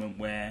real element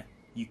where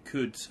you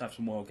could have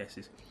some wild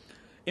guesses.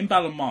 In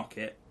Balham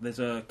Market, there's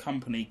a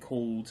company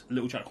called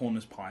Little Jack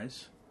Horner's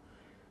Pies,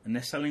 and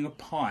they're selling a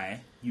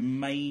pie you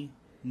may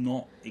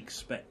not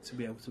expect to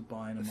be able to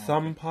buy in a market.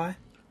 Thumb pie?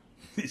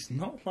 It's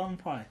not thumb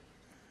pie.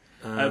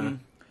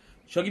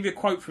 Shall I give you a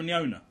quote from the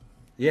owner?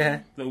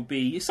 Yeah. That will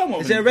be it's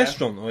somewhat. Is of it a an affair.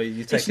 restaurant or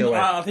you take It's it not, away?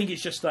 I think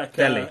it's just like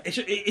Deli.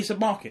 it's a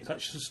market. It's like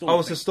just a store. Oh,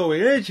 it's a story.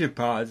 Here's your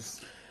pies.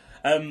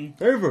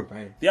 Over,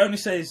 mate. The owner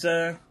says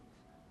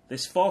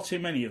there's far too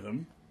many of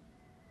them.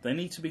 They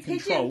need to be Pigeon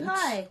controlled.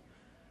 pie,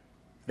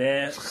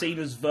 They're seen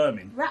as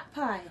vermin. rat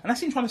pie, And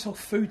that's him trying to sell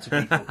food to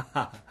people.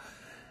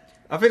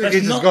 I think the That's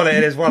kid's just not- got it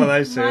and it's one of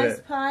those two, mice isn't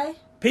it? pie.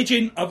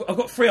 Pigeon, I've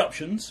got 3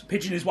 options.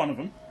 Pigeon is one of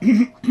them. Do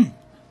you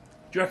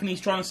reckon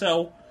he's trying to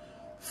sell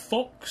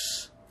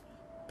fox,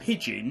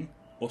 pigeon,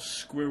 or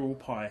squirrel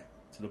pie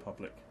to the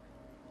public?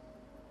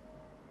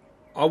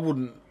 I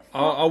wouldn't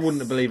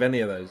believe any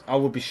of those. I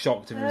would be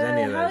shocked if it was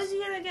any of How those. is he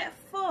gonna get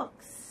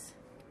fox?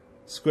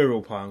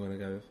 Squirrel pie I'm going to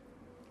go with.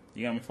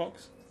 You going with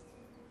fox?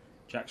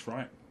 Jack's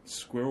right.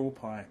 Squirrel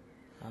pie.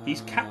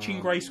 He's catching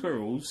grey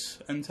squirrels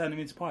and turning them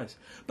into pies.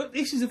 But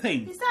this is the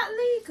thing. Is that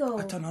legal?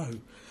 I don't know.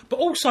 But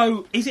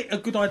also, is it a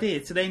good idea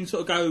to then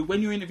sort of go,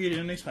 when you're interviewed in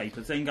a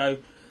newspaper, to then go,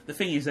 the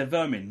thing is, they're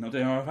vermin, not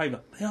doing her a favour.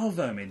 They are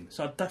vermin,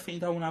 so I definitely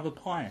don't want to have a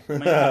pie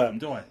made out of them,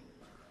 do I?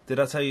 Did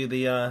I tell you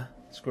the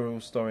squirrel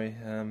story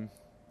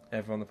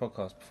ever on the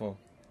podcast before?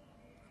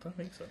 I don't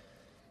think so.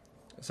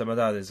 So my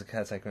dad is a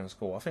caretaker in a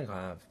school. I think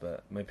I have,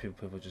 but maybe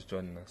people are just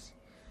joining us.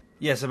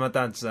 Yeah, so my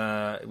dad's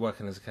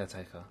working as a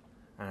caretaker,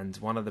 and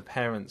one of the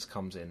parents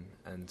comes in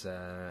and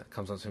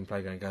comes onto him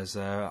playground and goes,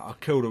 I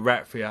killed a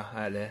rat for you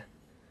out there.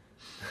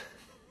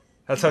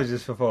 I told you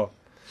this before.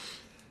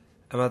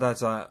 And my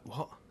dad's like,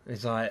 what?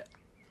 He's like,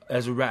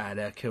 there's a rat out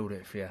there, I killed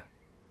it for you.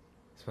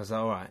 So I was like,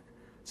 alright.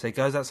 So he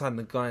goes outside and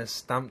the guy is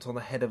stamped on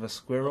the head of a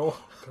squirrel.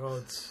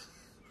 God.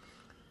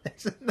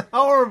 It's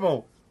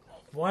horrible.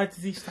 Why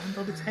did he stand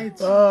on its head?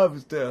 Oh, I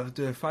was doing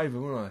a favour,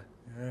 wasn't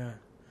I? Yeah.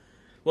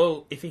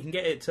 Well, if he can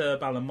get it to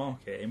Ballon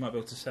Market, he might be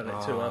able to sell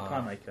it to a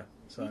pie maker.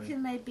 So. You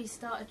can maybe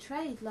start a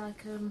trade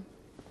like,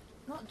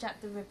 not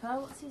Jack the Ripper,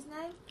 what's his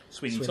name?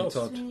 Sweeney Sweeney Todd.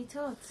 Todd. Sweeney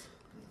Todd.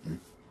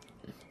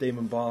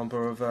 Demon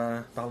Barber of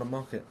Ballon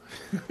Market.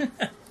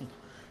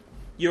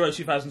 Euro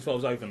 2012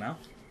 is over now,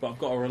 but I've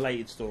got a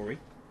related story.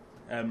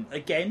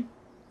 Again,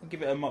 I'll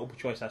give it a multiple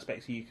choice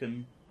aspect so you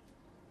can...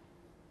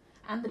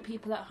 And the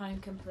people at home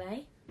can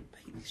play.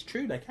 It's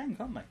true, they can,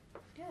 can't they?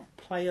 Yeah.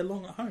 Play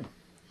along at home.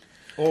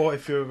 Or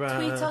if you're...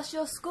 Tweet us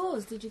your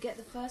scores. Did you get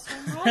the first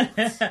one right?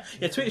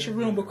 Yeah, Twitter should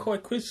run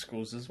McCoy quiz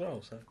scores as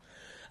well. So,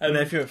 and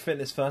if you're at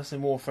Fitness First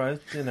in Warfrode,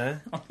 you know,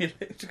 on the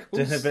ellipticals.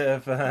 doing a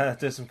bit of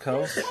doing some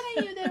curls. Why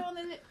are you there on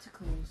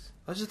ellipticals?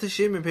 I was just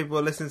assuming people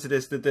are listening to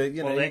this to do,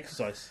 you know, Well, the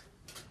exercise.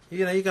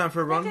 you know, you're going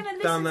for a They're run going to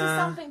listen down to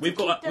something to We've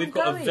got keep a them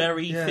going.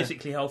 very Yeah.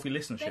 physically healthy They're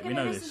listenership. We going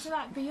to know listen this. to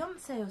like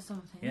Beyonce or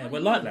something. Yeah, not we're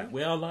you. like that.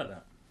 We are like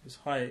that. It's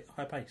high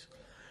pace.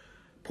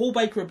 Paul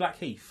Baker of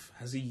Blackheath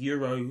has a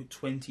Euro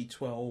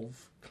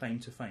 2012 claim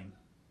to fame.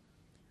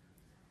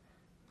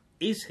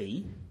 Is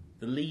he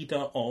the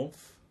leader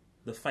of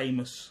the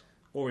famous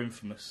or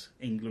infamous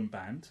England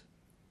band?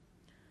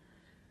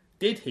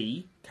 Did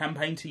he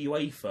campaign to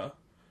UEFA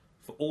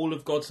for all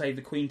of God Save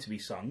the Queen to be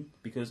sung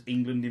because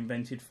England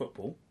invented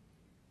football?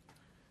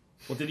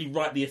 Or did he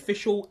write the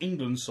official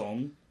England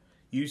song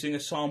using a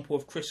sample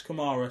of Chris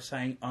Kamara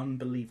saying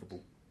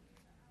 "unbelievable"?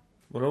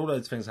 Well, all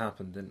those things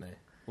happened, didn't they?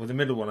 Well, the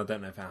middle one, I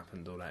don't know if it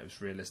happened or that it was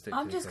realistic.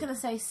 I'm just going to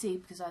say C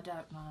because I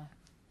don't know.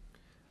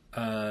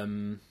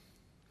 I'm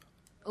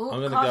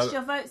gonna cast go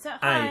your votes at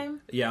A.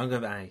 home. Yeah, I'm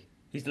going with A.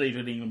 He's the leader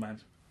of the England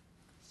band.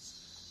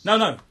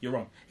 No, you're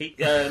wrong.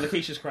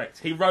 Lakeisha's correct.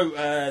 He wrote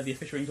the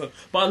official England.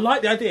 But I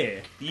like the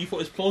idea that you thought it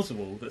was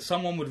plausible that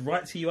someone would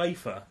write to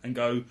UEFA and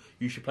go,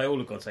 "You should play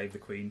all of God Save the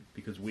Queen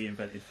because we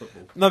invented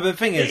football." No, but the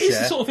thing is, It is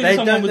yeah, the sort of thing they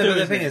someone don't. would No, do, but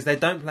the isn't thing it? is, they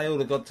don't play all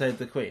of God Save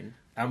the Queen,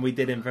 and we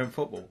did invent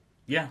football.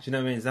 Yeah, Do you know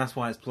what I mean? That's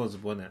why it's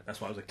plausible, isn't it?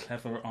 that's why it was a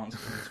clever answer.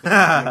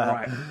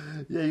 Right.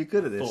 Yeah, you're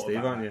good at this, Thought Steve,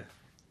 about aren't that. you?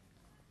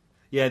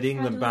 Yeah, the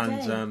England How do we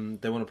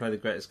band, they want to play the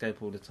Great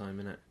Escape all the time,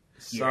 innit?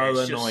 So Yeah,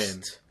 it's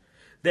annoying.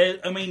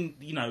 I mean,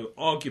 you know,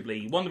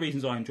 arguably, one of the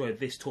reasons I enjoyed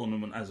this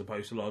tournament as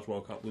opposed to Large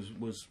World Cup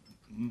was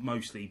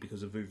mostly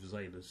because of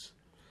Vuvuzelas.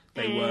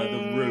 They were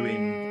the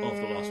ruin of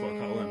the last World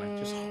Cup, weren't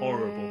they? Just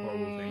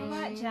horrible things.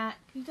 Alright, Jack.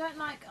 You don't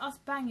like us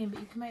banging, but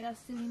you can make that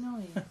silly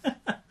noise.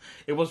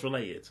 It was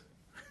related.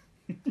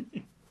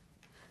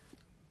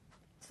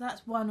 So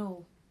that's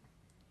 1-1.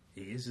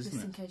 It is, Just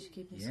isn't in it? case you're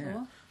keeping Yeah.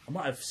 score. I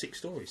might have 6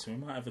 stories, so we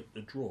might have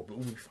a draw, but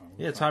we'll be fine.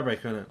 Yeah,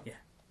 tiebreaker,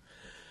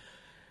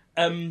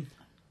 innit?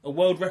 A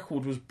world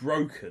record was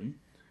broken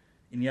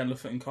in the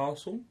Elephant and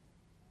Castle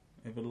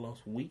over the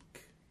last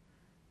week.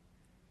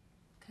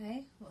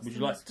 Okay, what's Would the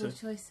you like multiple to-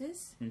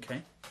 choices?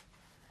 Okay.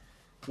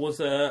 Was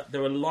there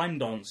a line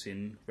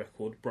dancing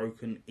record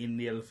broken in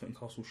the Elephant and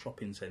Castle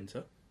shopping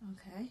centre?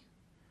 Okay.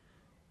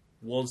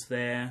 Was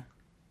there...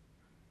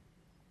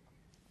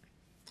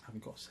 I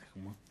haven't got a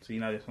second one, so you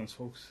know this one's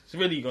false. So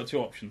really you've got 2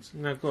 options.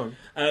 No, go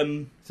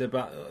on. It's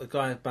about a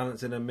guy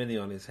balancing a mini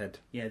on his head.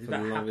 Yeah, did For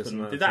that the longest happen?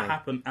 amount Did of that time.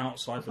 happen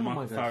outside the I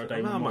Michael might go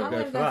Faraday for- I Memorial? might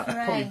go for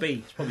that. Probably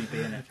B. It's probably B,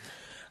 isn't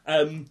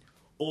it?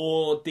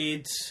 Or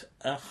did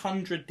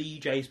 100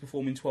 DJs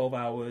perform in 12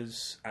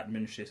 hours at the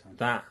Ministry of Sound?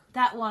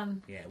 That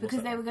one. Yeah, what's because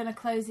that they one? were going to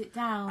close it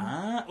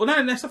down. Well,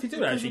 no, there's stuff you do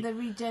because actually. of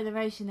the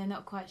regeneration, they're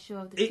not quite sure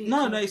of the future.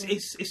 No, of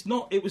it's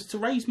not. It was to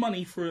raise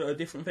money for a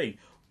different thing.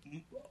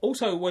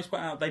 Also, always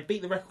point out they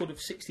beat the record of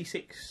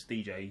 66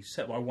 DJs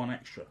set by one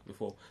extra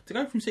before. To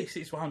go from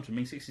 66 to 100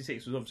 means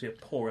 66 was obviously a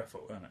poor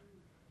effort, wasn't it?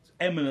 It's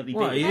eminently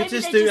Well, beat. you Maybe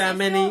just they do just- how if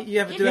many. you're- You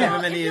have to if do you're-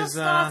 how many if you're is.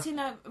 starting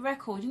a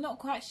record, you're not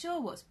quite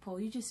sure what's poor.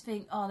 You just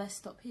think, oh, let's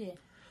stop here.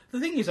 The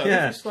thing is, though,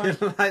 Yeah, it's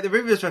like, like the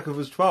previous record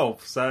was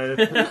 12, so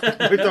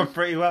we've done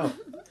pretty well.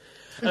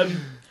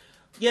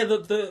 yeah,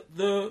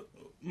 the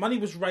money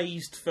was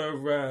raised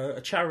for a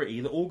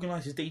charity that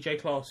organises DJ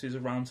classes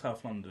around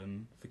South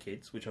London for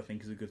kids, which I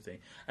think is a good thing,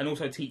 and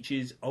also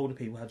teaches older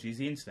people how to use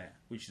the internet,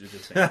 which is a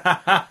good thing.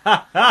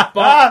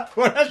 But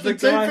well, that's the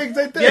two guy- things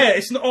they do. Yeah,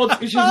 it's not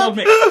odd. It's just an odd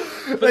mix.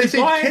 But They the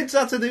teach guy- kids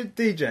how to do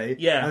DJ,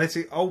 Yeah. and they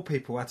teach old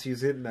people how to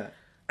use the internet.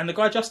 And the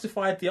guy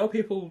justified the old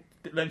people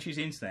that learn to use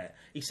the internet.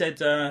 He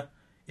said,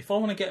 if I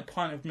want to get a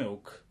pint of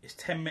milk, it's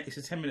 10 minutes.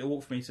 It's a 10-minute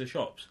walk for me to the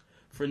shops.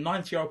 For a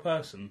 90-year-old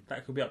person,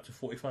 that could be up to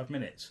 45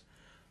 minutes.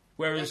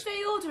 Whereas If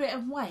they order it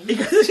and wait.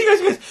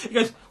 he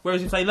goes,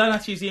 whereas if they learn how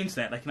to use the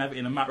internet, they can have it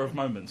in a matter of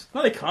moments.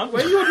 No, they can't.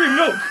 Where are you ordering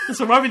milk?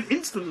 It's arriving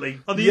instantly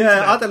on the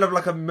internet. I don't have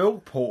like a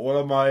milk portal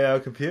on my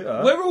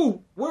computer. We're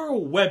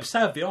all web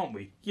savvy, aren't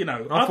we? You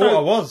know, I thought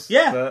I was.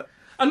 Yeah, But...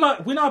 and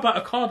like we know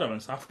about Ocado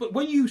and stuff, but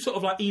when you sort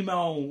of like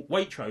email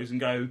Waitrose and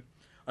go,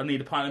 I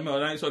need a pint of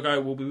milk, and they sort of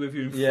go, we'll be with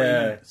you in 3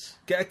 minutes.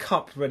 Get a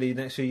cup ready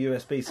next to your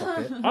USB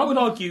socket. I would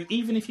argue,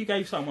 even if you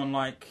gave someone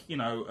like, you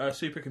know, a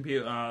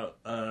supercomputer,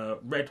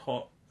 red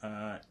hot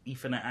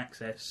Ethernet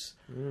access,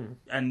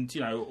 and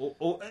you know,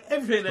 or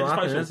everything at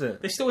their disposal,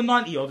 there's still a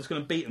 90-year-old that's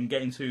going to beat them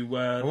getting to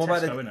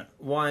Tesco, innit?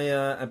 Why?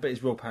 I bet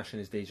his real passion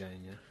is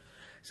DJing. Yeah,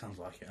 sounds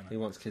like it. He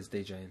wants kids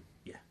DJing.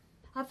 Yeah,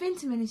 I've been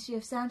to Ministry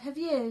of Sound. Have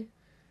you?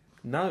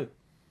 No. Me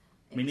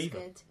It was neither.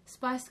 Good.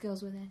 Spice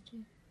Girls were there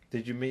too.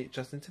 Did you meet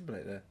Justin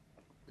Timberlake there?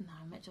 No,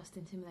 I met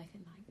Justin Timberlake at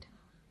night.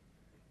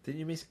 Didn't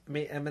you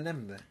meet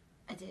Eminem there?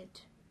 I did.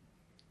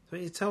 So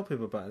you tell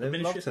people about it. They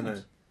would love to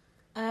know.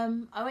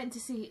 I went to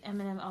see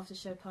Eminem after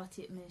show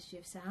party at Ministry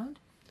of Sound,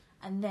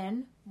 and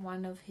then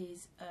one of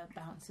his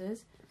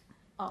bouncers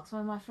asked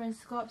one of my friends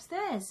to go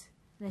upstairs.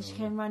 And then she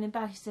came running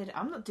back. She said,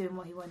 "I'm not doing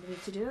what he wanted me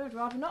to do. I'd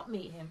rather not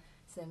meet him."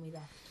 So then we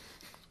left.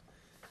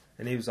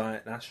 And he was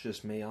like, "That's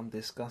just me. I'm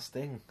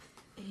disgusting."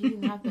 He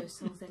didn't have those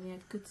songs. Then he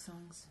had good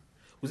songs.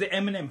 Was it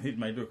Eminem who'd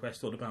made the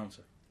request or the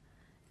bouncer?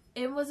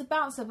 It was a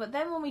bouncer, but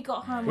then when we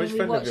got home Which and we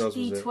friend of watched yours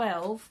was it?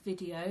 D12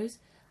 videos,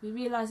 we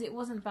realised it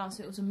wasn't a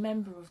bouncer, it was a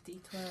member of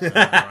D12.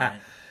 Right.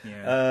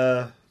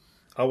 Yeah.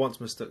 I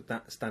once mistook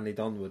Stanley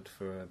Donwood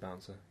for a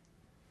bouncer.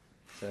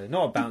 So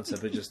not a bouncer,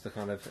 but just a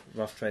kind of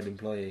rough trade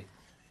employee.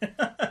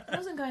 I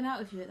wasn't going out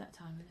with you at that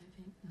time, I don't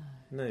think.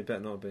 No. No, you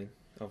better not have been.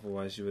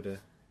 Otherwise,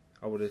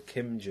 I would have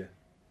kimmed you.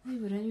 You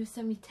wouldn't. You would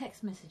send me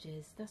text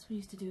messages. That's what we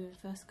used to do when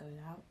we first going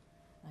out.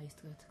 I used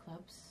to go to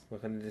clubs. Well,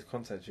 can I just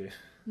contact you?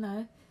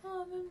 No.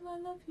 Oh, remember I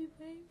love you,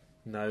 babe.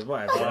 No,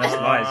 whatever. That's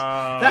lies.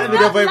 Ah. That'd be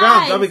the That's other way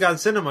round. lies. I'd be going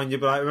cinema and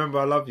you'd be like, "Remember,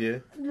 I love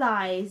you."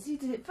 Lies. You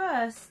did it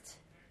first.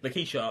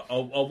 Lakeisha,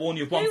 I'll warn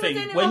you of one Who thing.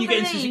 would anyone When you get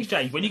into this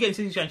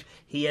believe? exchange,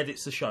 he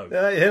edits the show.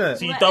 Yeah, yeah.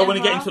 So you don't want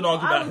to get Whatever. into an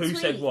argument I about will who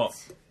said tweet.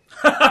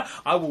 what.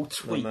 I will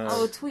tweet. No, I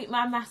will tweet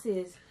my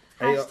masses.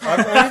 How many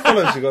Hashtag-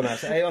 followers you got now?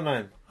 So 8 or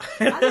 9?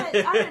 I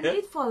don't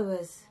need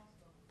followers.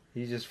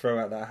 You just throw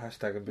out that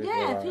hashtag and people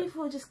Yeah, are like,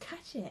 people will just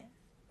catch it.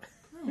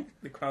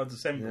 The crowd's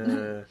assembled.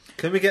 yeah.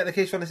 Can we get the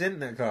Lakeisha on this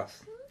internet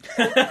class?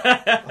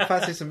 I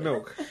fancy some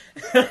milk.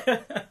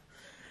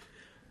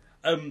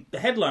 The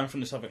headline from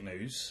the Suffolk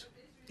News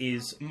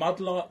is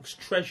Mudlark's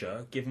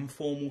treasure given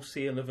formal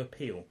seal of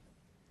appeal,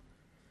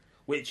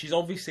 which is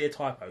obviously a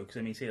typo because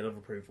it means seal of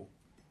approval.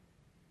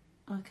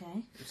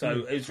 Okay.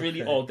 So it's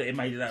really Okay. odd that it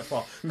made it that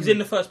far. Because in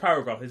the first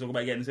paragraph, they talk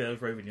about getting seal of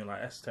approval, and you're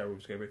like, that's terrible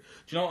to go through. Do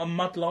you know what a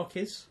mudlark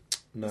is?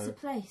 It's a No.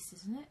 place,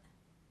 isn't it?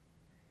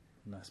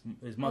 No, it's Oh,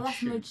 mud that's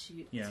shoot. mud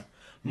shoot. Yeah,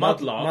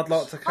 Mudlarks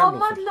mudlarks. are Oh,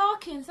 Campbellford.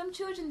 mudlarking. Some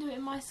children do it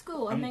in my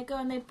school, and Um, they go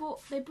and they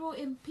brought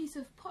in a piece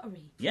of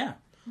pottery. Yeah.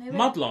 They went-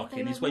 they Mudlarking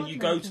went is when you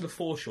go to mudlarking. the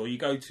foreshore. You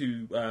go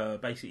to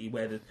basically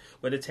where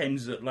the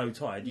Thames is at low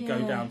tide. You go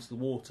Yeah. down to the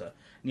water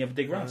and you have a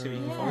dig around. See what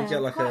you can Yeah, find. You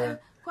get like quite a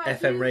quite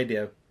FM few-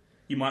 radio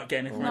You might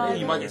get an No,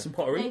 you might get some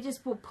pottery. They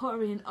just bought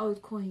pottery and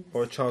old coins.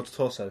 or a child's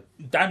torso.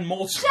 Dan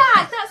Morse.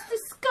 Jack, that's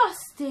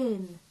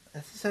disgusting.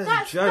 That sounds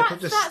That's a joke. I'm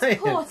just that's saying.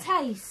 poor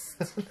taste.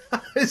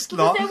 It's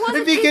not. there was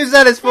a If you kid- give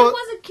that, it's There for.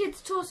 was a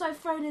kid's torso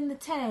thrown in the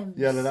Thames.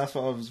 Yeah, no, that's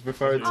what I was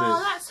referring to. Oh,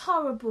 that's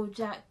horrible,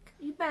 Jack.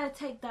 You better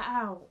take that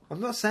out. I'm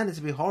not saying it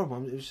to be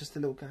horrible. It was just a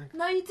little gag.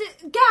 No, you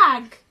did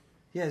gag.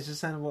 Yeah, it's just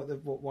saying what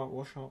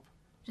whitewash up.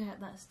 Jack,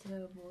 that's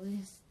terrible.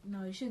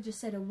 No, you should have just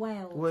said a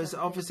whale. or Well, something.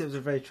 obviously it was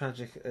a very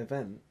tragic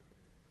event.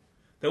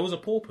 There was a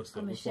porpoise that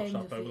I'm was washed ashamed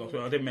up of over you. last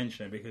week. I didn't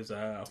mention it because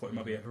I thought it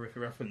might be a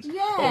horrific reference.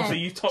 Yeah. But also,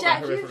 you topped Jack,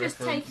 that horrific you've just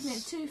reference. taken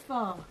it too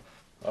far.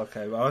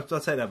 Okay, well, I'll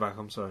take that back.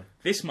 I'm sorry.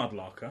 This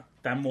mudlarker,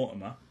 Dan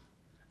Mortimer,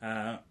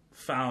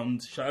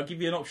 found. Shall I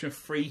give you an option of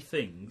 3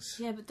 things?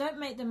 Yeah, but don't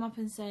make them up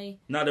and say.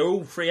 No, they're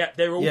all free.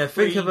 They're all Yeah,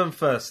 free. think of them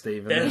first,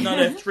 Stephen.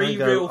 They're 3 Don't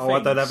go, real oh, things. I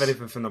don't have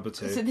anything for number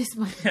 2. So this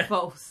might be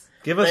false.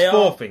 Give us They 4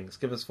 are- things.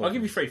 Give us 4. I'll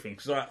give you 3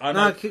 things because I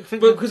No, know. think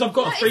but of- because I've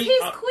got No, 3.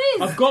 it's his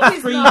quiz. I've got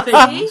Quiz 3 nasty.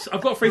 things.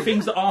 I've got 3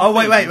 things that are. Oh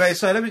wait. things.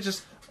 So let me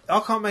just. I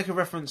can't make a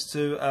reference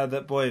to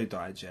that boy who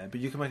died, yeah, but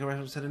you can make a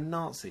reference to the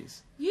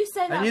Nazis. You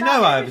say that And you about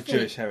know I have a everything.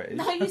 Jewish heritage.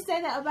 No, you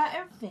say that about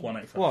everything.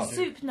 185. What?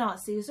 Soup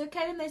Nazis,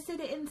 okay? And they said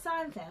it in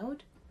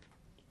Seinfeld.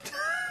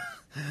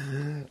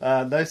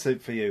 No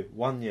soup for you.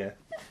 1 year.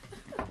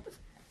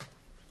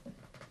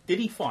 Did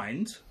he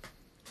find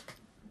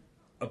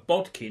a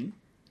bodkin,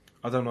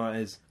 I don't know what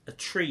it is. a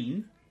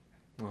treen,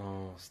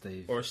 Oh,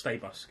 Steve. or a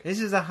staybusk? This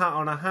is a hat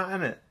on a hat,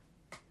 isn't it?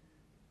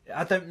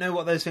 I don't know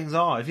what those things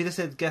are. If you just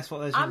said guess what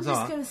those I'm things just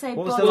are. gonna say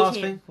what was the last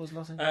bodkin. thing? What was the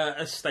last thing?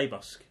 A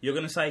staybusk. You're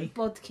going to say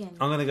Bodkin.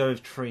 I'm going to go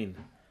with treen.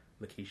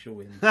 Lakeisha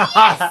wins.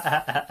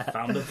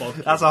 Found a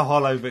bodkin. That's a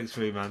hollow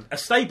victory, man. A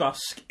stay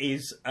busk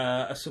is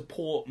a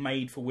support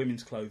made for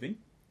women's clothing.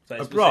 So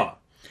it's A bra?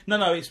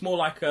 No, it's more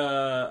like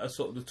a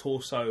sort of the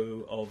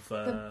torso of...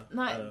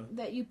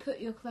 that you put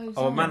your clothes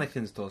Oh, on. a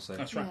mannequin's torso.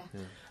 That's right.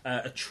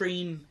 Yeah. A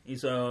treen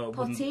is a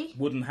Potty?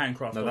 wooden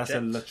handcraft No, that's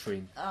object. a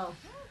latrine. Oh.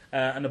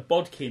 And a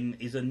bodkin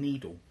is a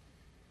needle.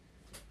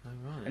 Oh,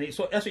 right. And that's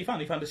what he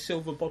found. He found a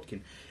silver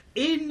bodkin.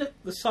 In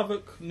the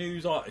Southwark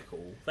News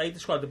article, they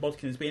described the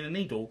bodkin as being a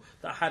needle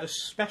that had a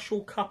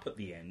special cup at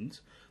the end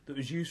that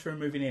was used for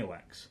removing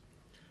earwax.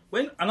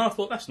 And I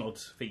thought, that's an odd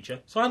feature.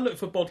 So I looked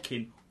for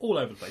bodkin all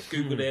over the place.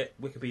 Googled it,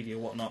 Wikipedia,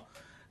 whatnot.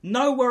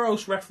 Nowhere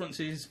else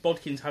references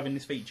bodkins having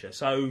this feature.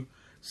 So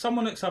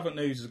someone at Southwark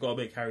News has got a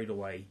bit carried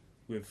away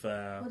with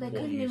Well, they what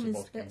couldn't you use a even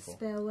bodkin for.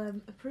 spell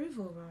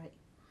approval right.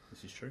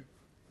 This is true.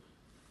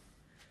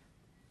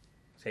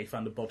 So he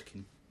found a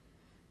bodkin.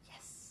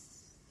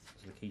 Yes.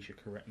 Lakeisha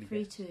correctly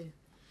 3-2.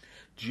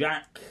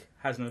 Jack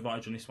has an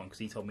advantage on this one because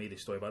he told me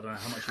this story, but I don't know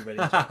how much you read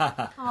into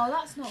it. Oh,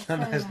 that's not fair.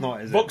 That's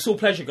not, is it? Vauxhall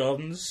Pleasure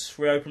Gardens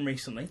reopened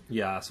recently.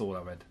 Yeah, that's all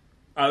I read.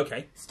 Oh,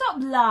 okay. Stop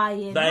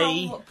lying.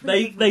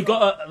 They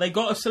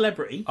got a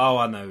celebrity. Oh,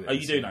 I know. Oh,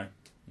 you do know.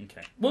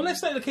 Okay. Well,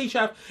 let's let Lakeisha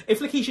have. If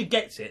Lakeisha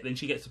gets it, then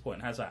she gets the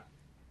point. How's that?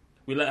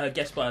 We let her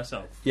guess by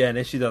herself. Yeah, and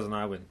if she doesn't,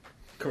 I win.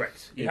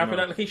 Correct. You Yeah, happy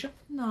no. with that, Lakeisha?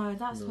 No,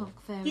 that's not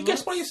fair. You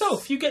guess by Ross.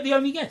 yourself. You get the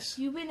only guess.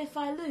 You win if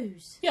I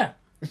lose. Yeah.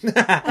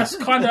 That's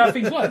kind of how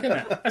things work, isn't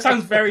it? That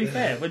sounds very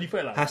fair when you put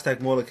it like that.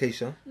 Hashtag more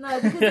Lakeisha. No,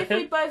 because if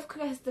we both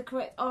guessed the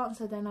correct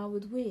answer, then I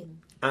would win.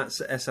 At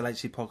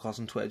SLHC Podcast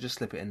on Twitter. Just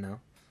slip it in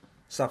now.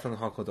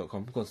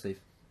 SouthlandHardcore.com. Go on,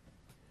 Steve.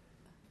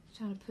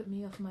 Trying to put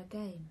me off my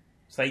game.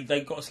 So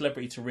they got a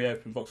celebrity to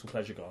reopen Vauxhall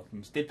Pleasure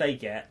Gardens. Did they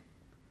get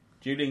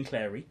Julian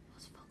Clary?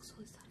 What's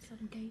Vauxhall? Is that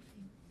some gay thing?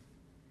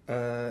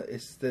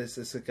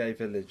 It's a gay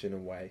village in a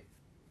way.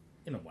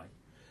 In a way.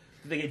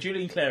 Did they get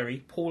Julian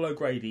Clary, Paul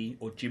O'Grady,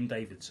 or Jim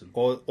Davidson?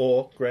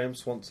 Or Graham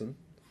Swanson.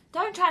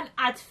 Don't try and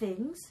add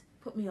things.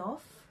 Put me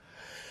off.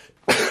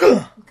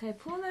 Okay,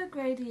 Paul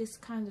O'Grady is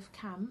kind of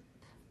camp.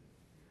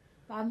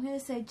 But I'm going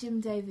to say Jim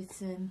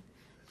Davidson.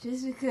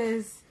 Just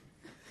because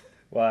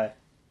Why?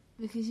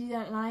 you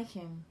don't like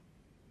him.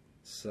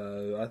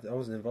 So I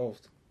wasn't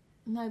involved.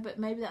 No, but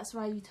maybe that's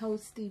why you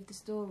told Steve the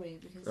story.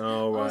 Because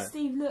Oh, right.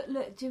 Steve,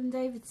 look, Jim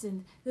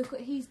Davidson. Look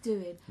what he's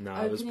doing. No,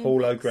 it was Opening Paul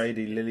books.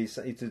 O'Grady.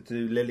 He did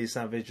do Lily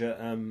Savage at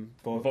Royal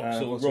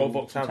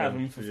Vauxhall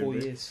Tavern for 4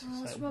 presumably. years. Oh,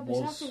 that's So it rubbish. I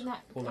was think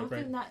Paul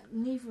O'Grady. that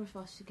neither of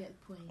us should get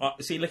the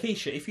point. See,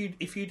 Lakeisha,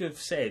 if you'd have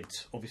said,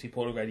 obviously,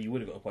 Paul O'Grady, you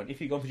would have got a point.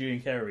 If you'd gone for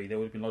Julian Clary, there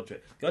would have been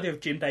logic. The idea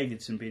of Jim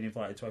Davidson being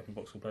invited to open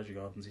Vauxhall Pleasure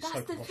Gardens is That's so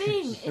the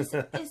preposterous.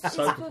 thing. It's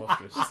So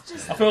preposterous. It's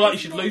just, I feel like you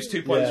should lose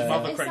 2 points Yeah. from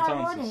other It's correct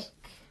ironic. answers.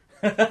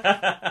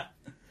 I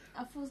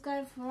was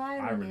going for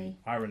irony.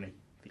 Irony.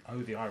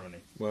 The irony.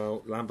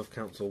 Well, Lambeth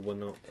Council were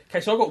not. Okay,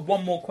 so I've got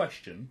one more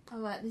question. All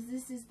right,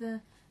 this is the.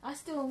 I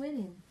still am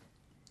winning.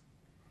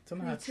 I don't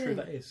know how 3-2. true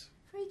that is.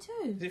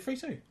 3-2. Is it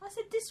 3-2? I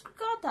said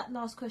disregard that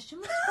last question.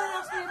 What's the point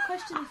asking me a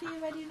question if he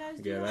already knows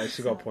the Yeah, answer?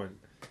 she got a point.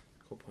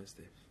 Got a point,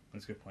 Steve.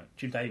 That's a good point.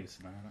 Jim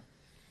Davidson, I don't know.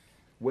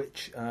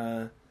 Which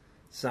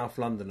South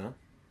Londoner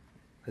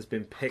has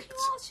been picked? Can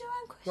you answer your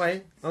own question?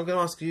 Wait, I'm going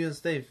to ask you and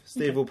Steve.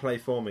 Steve Okay. will play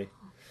for me.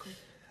 Oh, good.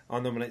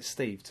 I'll nominate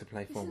Steve to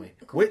play for Isn't me.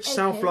 it called Which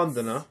South Eggheads?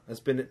 Londoner has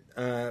been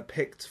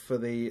picked for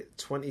the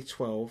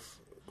 2012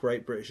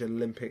 Great British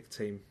Olympic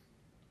team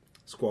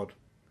squad?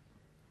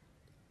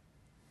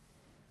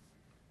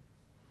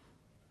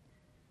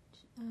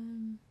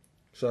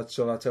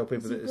 Shall I tell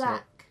people Is that he it's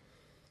black?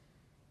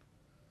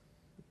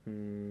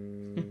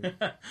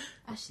 not?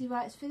 Ashley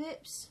Wright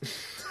Phillips.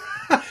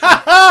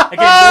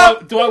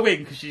 Again, do I win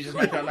because she just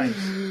made that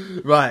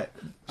name? Right.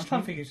 I'm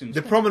trying to think who's in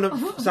The prominent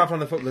South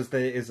London footballers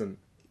there isn't.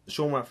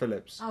 Sean Wright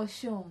Phillips. Oh,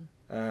 Sean.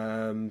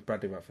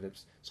 Bradley Wright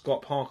Phillips.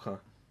 Scott Parker.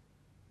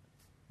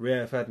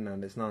 Rio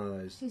Ferdinand. It's none of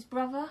those. His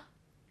brother.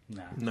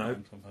 Nah, No.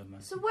 I'm talking about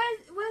that. So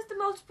where's the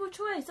multiple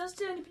choice? That's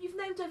the only. You've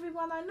named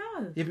everyone I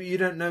know. Yeah, but you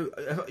don't know.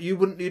 You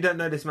don't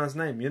know this man's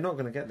name. You're not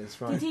going to get this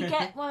right. Did he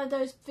get one of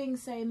those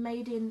things saying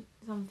made in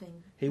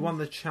something? He won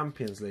the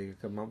Champions League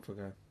a month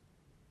ago.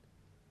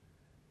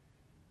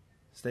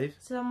 Steve?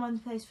 Someone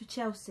plays for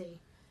Chelsea.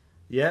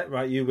 Yeah,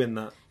 right. You win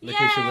that.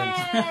 Lakeisha wins.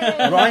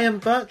 Yay! Ryan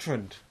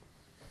Bertrand.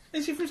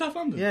 Is he from South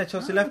London? Yeah,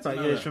 Chelsea Oh, left I back. didn't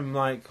Yeah, know he's that. from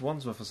like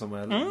Wandsworth or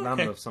somewhere. Oh, okay.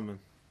 Lambeth, somewhere.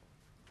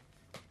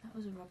 That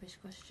was a rubbish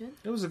question.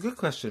 It was a good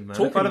question, man.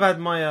 Talking If I'd have had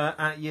my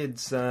at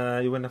Yids,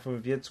 you went nothing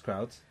with Yids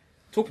crowd.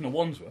 Talking of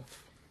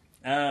Wandsworth,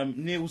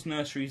 Neil's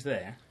Nursery's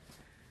there.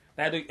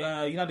 They had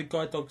the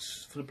guide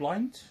dogs for the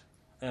blind,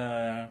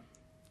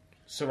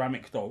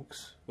 ceramic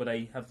dogs, where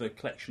they have the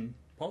collection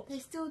pots. They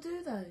still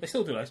do those. They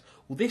still do those.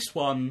 Well, this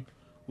one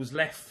was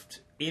left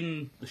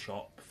in the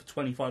shop for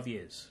 25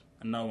 years,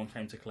 and no one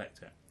came to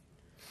collect it.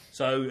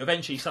 So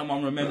eventually,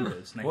 someone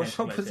remembers. And they What came to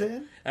shop collect was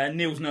it in?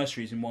 Neil's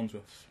Nursery's in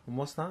Wandsworth. And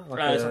what's that? It's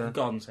like a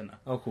garden centre.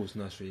 Oh, of course,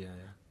 nursery.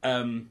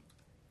 Yeah.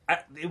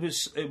 It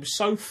was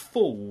so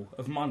full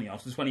of money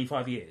after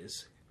 25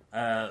 years.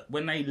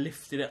 When they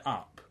lifted it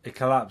up, It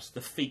collapsed.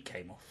 the feet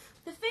came off.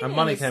 The thing And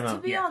money is, came to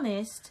out. be Yeah.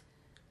 honest,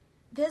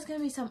 there's going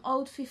to be some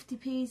old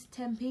 50p's,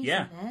 10p's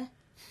Yeah. in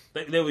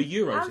there. There were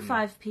euros And in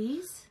there.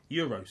 5p's.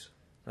 Euros.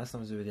 That's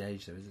nothing to do with the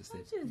age, though, is it,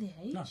 Steve? What do with the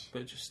age? No,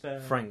 but just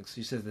Francs.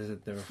 You said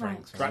there were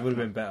francs. Francs. Right? It would have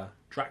been better.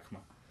 drachma.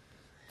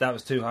 That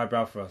was too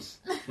highbrow for us.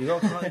 You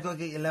got to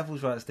get your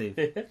levels right, Steve.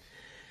 Yeah,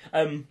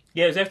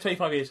 it was there for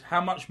 25 years. How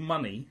much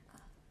money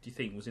do you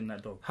think was in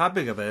that dog? How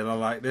big are they? They're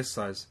like this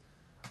size.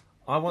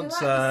 I They're once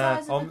like the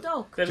size of on a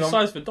dog. They're the John-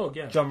 size of a dog,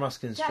 yeah. John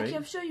Ruskin Jackie, Street.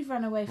 I'm sure you've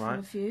run away from Right.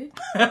 a few.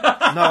 No,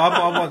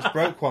 I once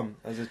broke one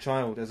as a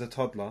child, as a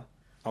toddler.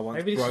 I once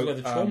Maybe this broke is where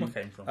the trauma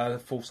came from. a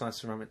full-size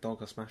ceramic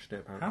dog. I smashed it.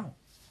 Apparently. How? Did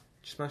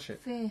you smash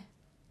it? Fear.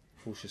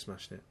 Of course you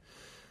smashed it.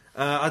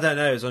 I don't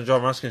know. It was on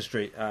John Ruskin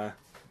Street,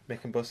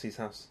 Mick and Bussy's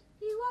house.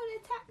 You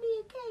won't attack me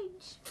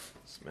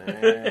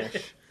again.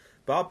 Smash.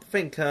 But I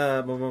think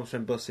my mum's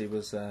friend Bussy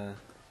was, quite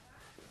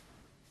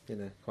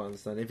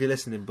understanding. If you're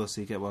listening,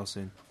 Bussy, get well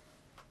soon.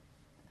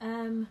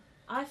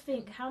 I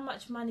think, how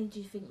much money do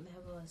you think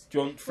there was? Do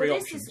you want three Well,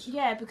 this options? is,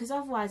 yeah, because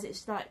otherwise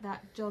it's like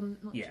that John...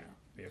 Not Yeah, John.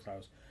 be a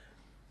close.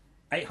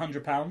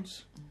 £800,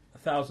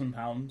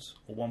 £1,000,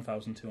 or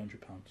 £1,200.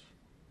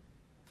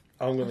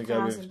 I'm going to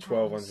go with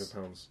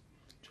 £1,000.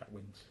 Jack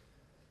wins.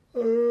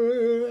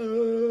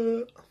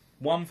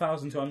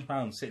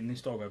 £1,200 sitting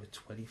this dog over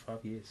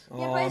 25 years. Yeah,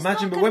 Oh, but it's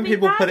imagine! not But gonna when be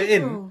people put it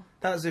in, valuable.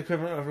 that's the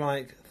equivalent of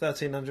like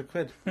 1,300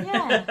 quid.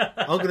 Yeah.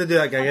 I'm going to do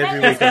that gag I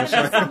every bet week on the there's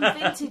show. some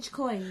vintage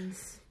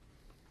coins.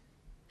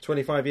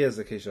 25 years,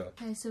 Lakeisha.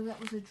 Okay, so that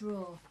was a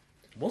draw.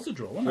 It was a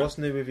draw, wasn't it? What's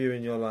new with you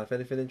in your life?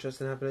 Anything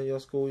interesting happening at your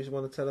school you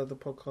want to tell the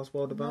podcast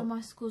world No, about? my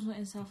school's not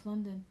in South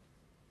London.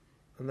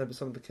 I know, but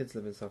some of the kids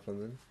live in South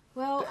London.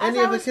 Well, Do as any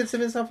I of the was, kids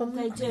live in South London?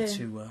 they I need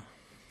do. to,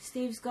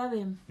 Steve's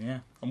going. yeah.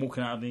 I'm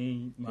walking out of my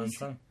own Yes.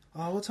 show.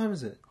 Oh, what time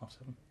is it?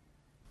 7:30.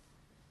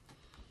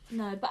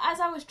 No, but as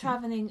I was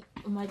travelling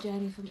on my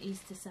journey from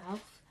east to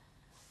south,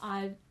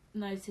 I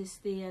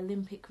noticed the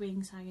Olympic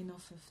rings hanging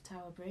off of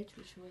Tower Bridge,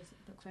 which always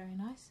look very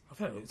nice. I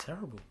thought it looked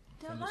terrible.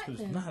 Don't It like just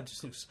them. No, it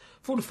just looks...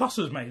 For all the fuss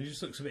was made, it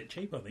just looks a bit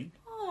cheap, I think.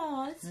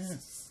 Oh, it's Yeah.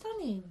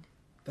 stunning.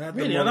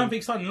 Really, I don't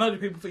think stunning. A load of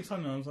people think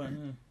stunning. I was like,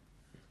 yeah.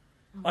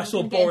 I We're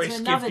saw gonna get into Boris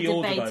give another the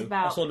order, debate though.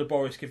 about- I saw the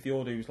Boris give the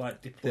order. He was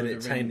like, deploy Did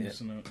it the taint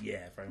rings. it? And,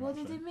 yeah, very What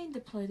much did so. they mean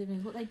deploy the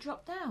rings? What, they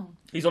dropped down?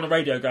 He's on the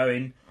radio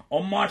going,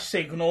 on my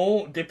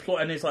signal, deploy...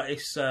 And there's like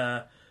this...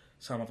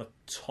 some other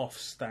toff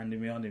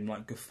standing behind him,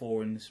 like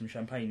guffawing some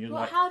champagne. You're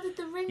Well, like, how did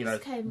the rings you know,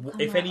 come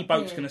if out any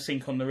boat's appear? going to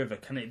sink on the river,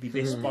 can it be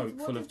this boat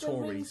What full did of the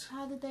Tories? rings-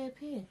 how did they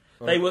appear?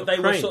 They were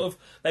crane. sort of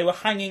they were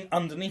hanging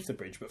underneath the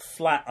bridge, but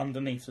flat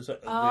underneath the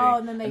Oh,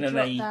 and then they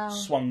dropped down.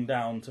 swung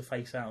down to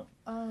face out.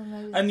 Oh,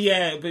 maybe. And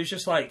yeah, but it's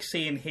just like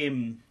seeing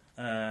him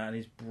and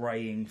his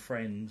braying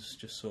friends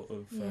just sort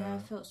of. Yeah, I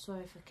felt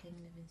sorry for King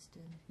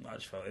Livingstone. I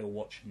just felt ill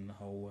watching the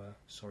whole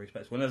sorry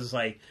spectacle. And as I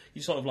say,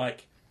 you sort of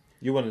like.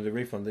 You wanted a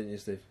refund, didn't you,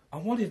 Steve? I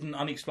wanted an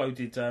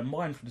unexploded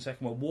mine from the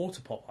Second World War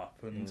to pop up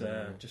and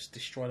just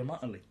destroy them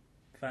utterly.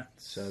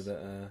 That's So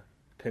that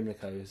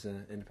Pimlico is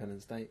an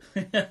independent state.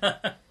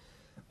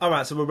 All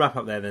right, so we'll wrap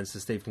up there then, so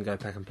Steve can go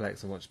pack and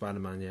plex and watch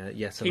Spider-Man. Yeah,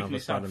 yes, Keeping another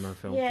yourself- Spider-Man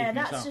film. Yeah, Keeping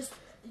that's yourself.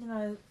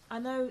 just, I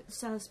know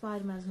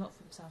Spider-Man's not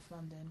from South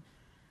London,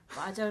 but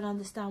I don't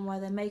understand why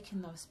they're making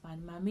another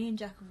Spider-Man. Me and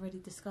Jack have already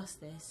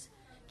discussed this.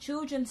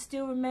 Children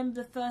still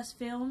remember the first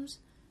films.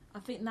 I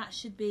think that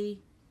should be,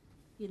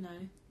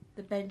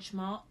 the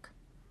benchmark.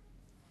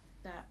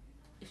 That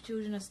if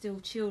children are still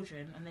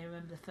children and they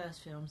remember the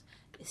first films,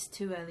 it's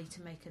too early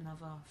to make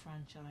another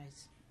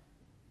franchise.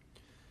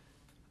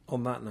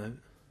 On that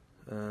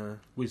note,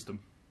 wisdom.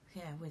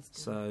 Yeah,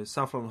 wisdom.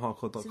 so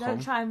southlondonhardcore.com. So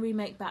don't try and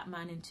remake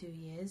Batman in 2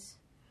 years.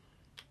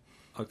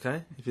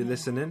 Okay, if you're Yeah.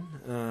 listening,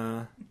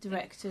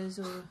 Directors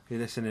or... if you're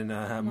listening,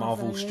 Marvel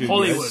Marvel, yeah. Studios.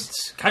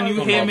 Hollywoods. Can you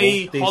Not hear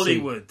me? Marvel, DC.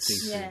 Hollywoods.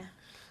 DC. Yeah.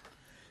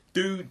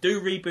 Do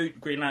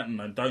reboot Green Lantern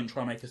though. Don't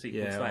try and make a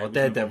sequel to Yeah, that. or It was an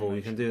Daredevil, you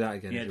abomination. can do that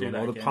again. Yeah, if do you want.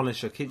 that Or the again.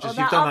 Punisher. Or You've that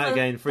done that other-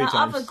 again 3 that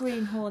times. other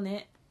Green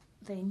Hornet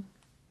thing.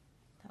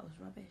 That was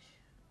rubbish.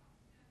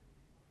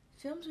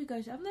 Films we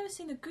go to. I've never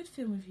seen a good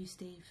film with you,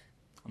 Steve.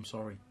 I'm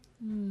sorry.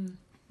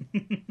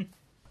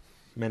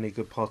 Many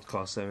good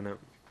podcasts there, innit?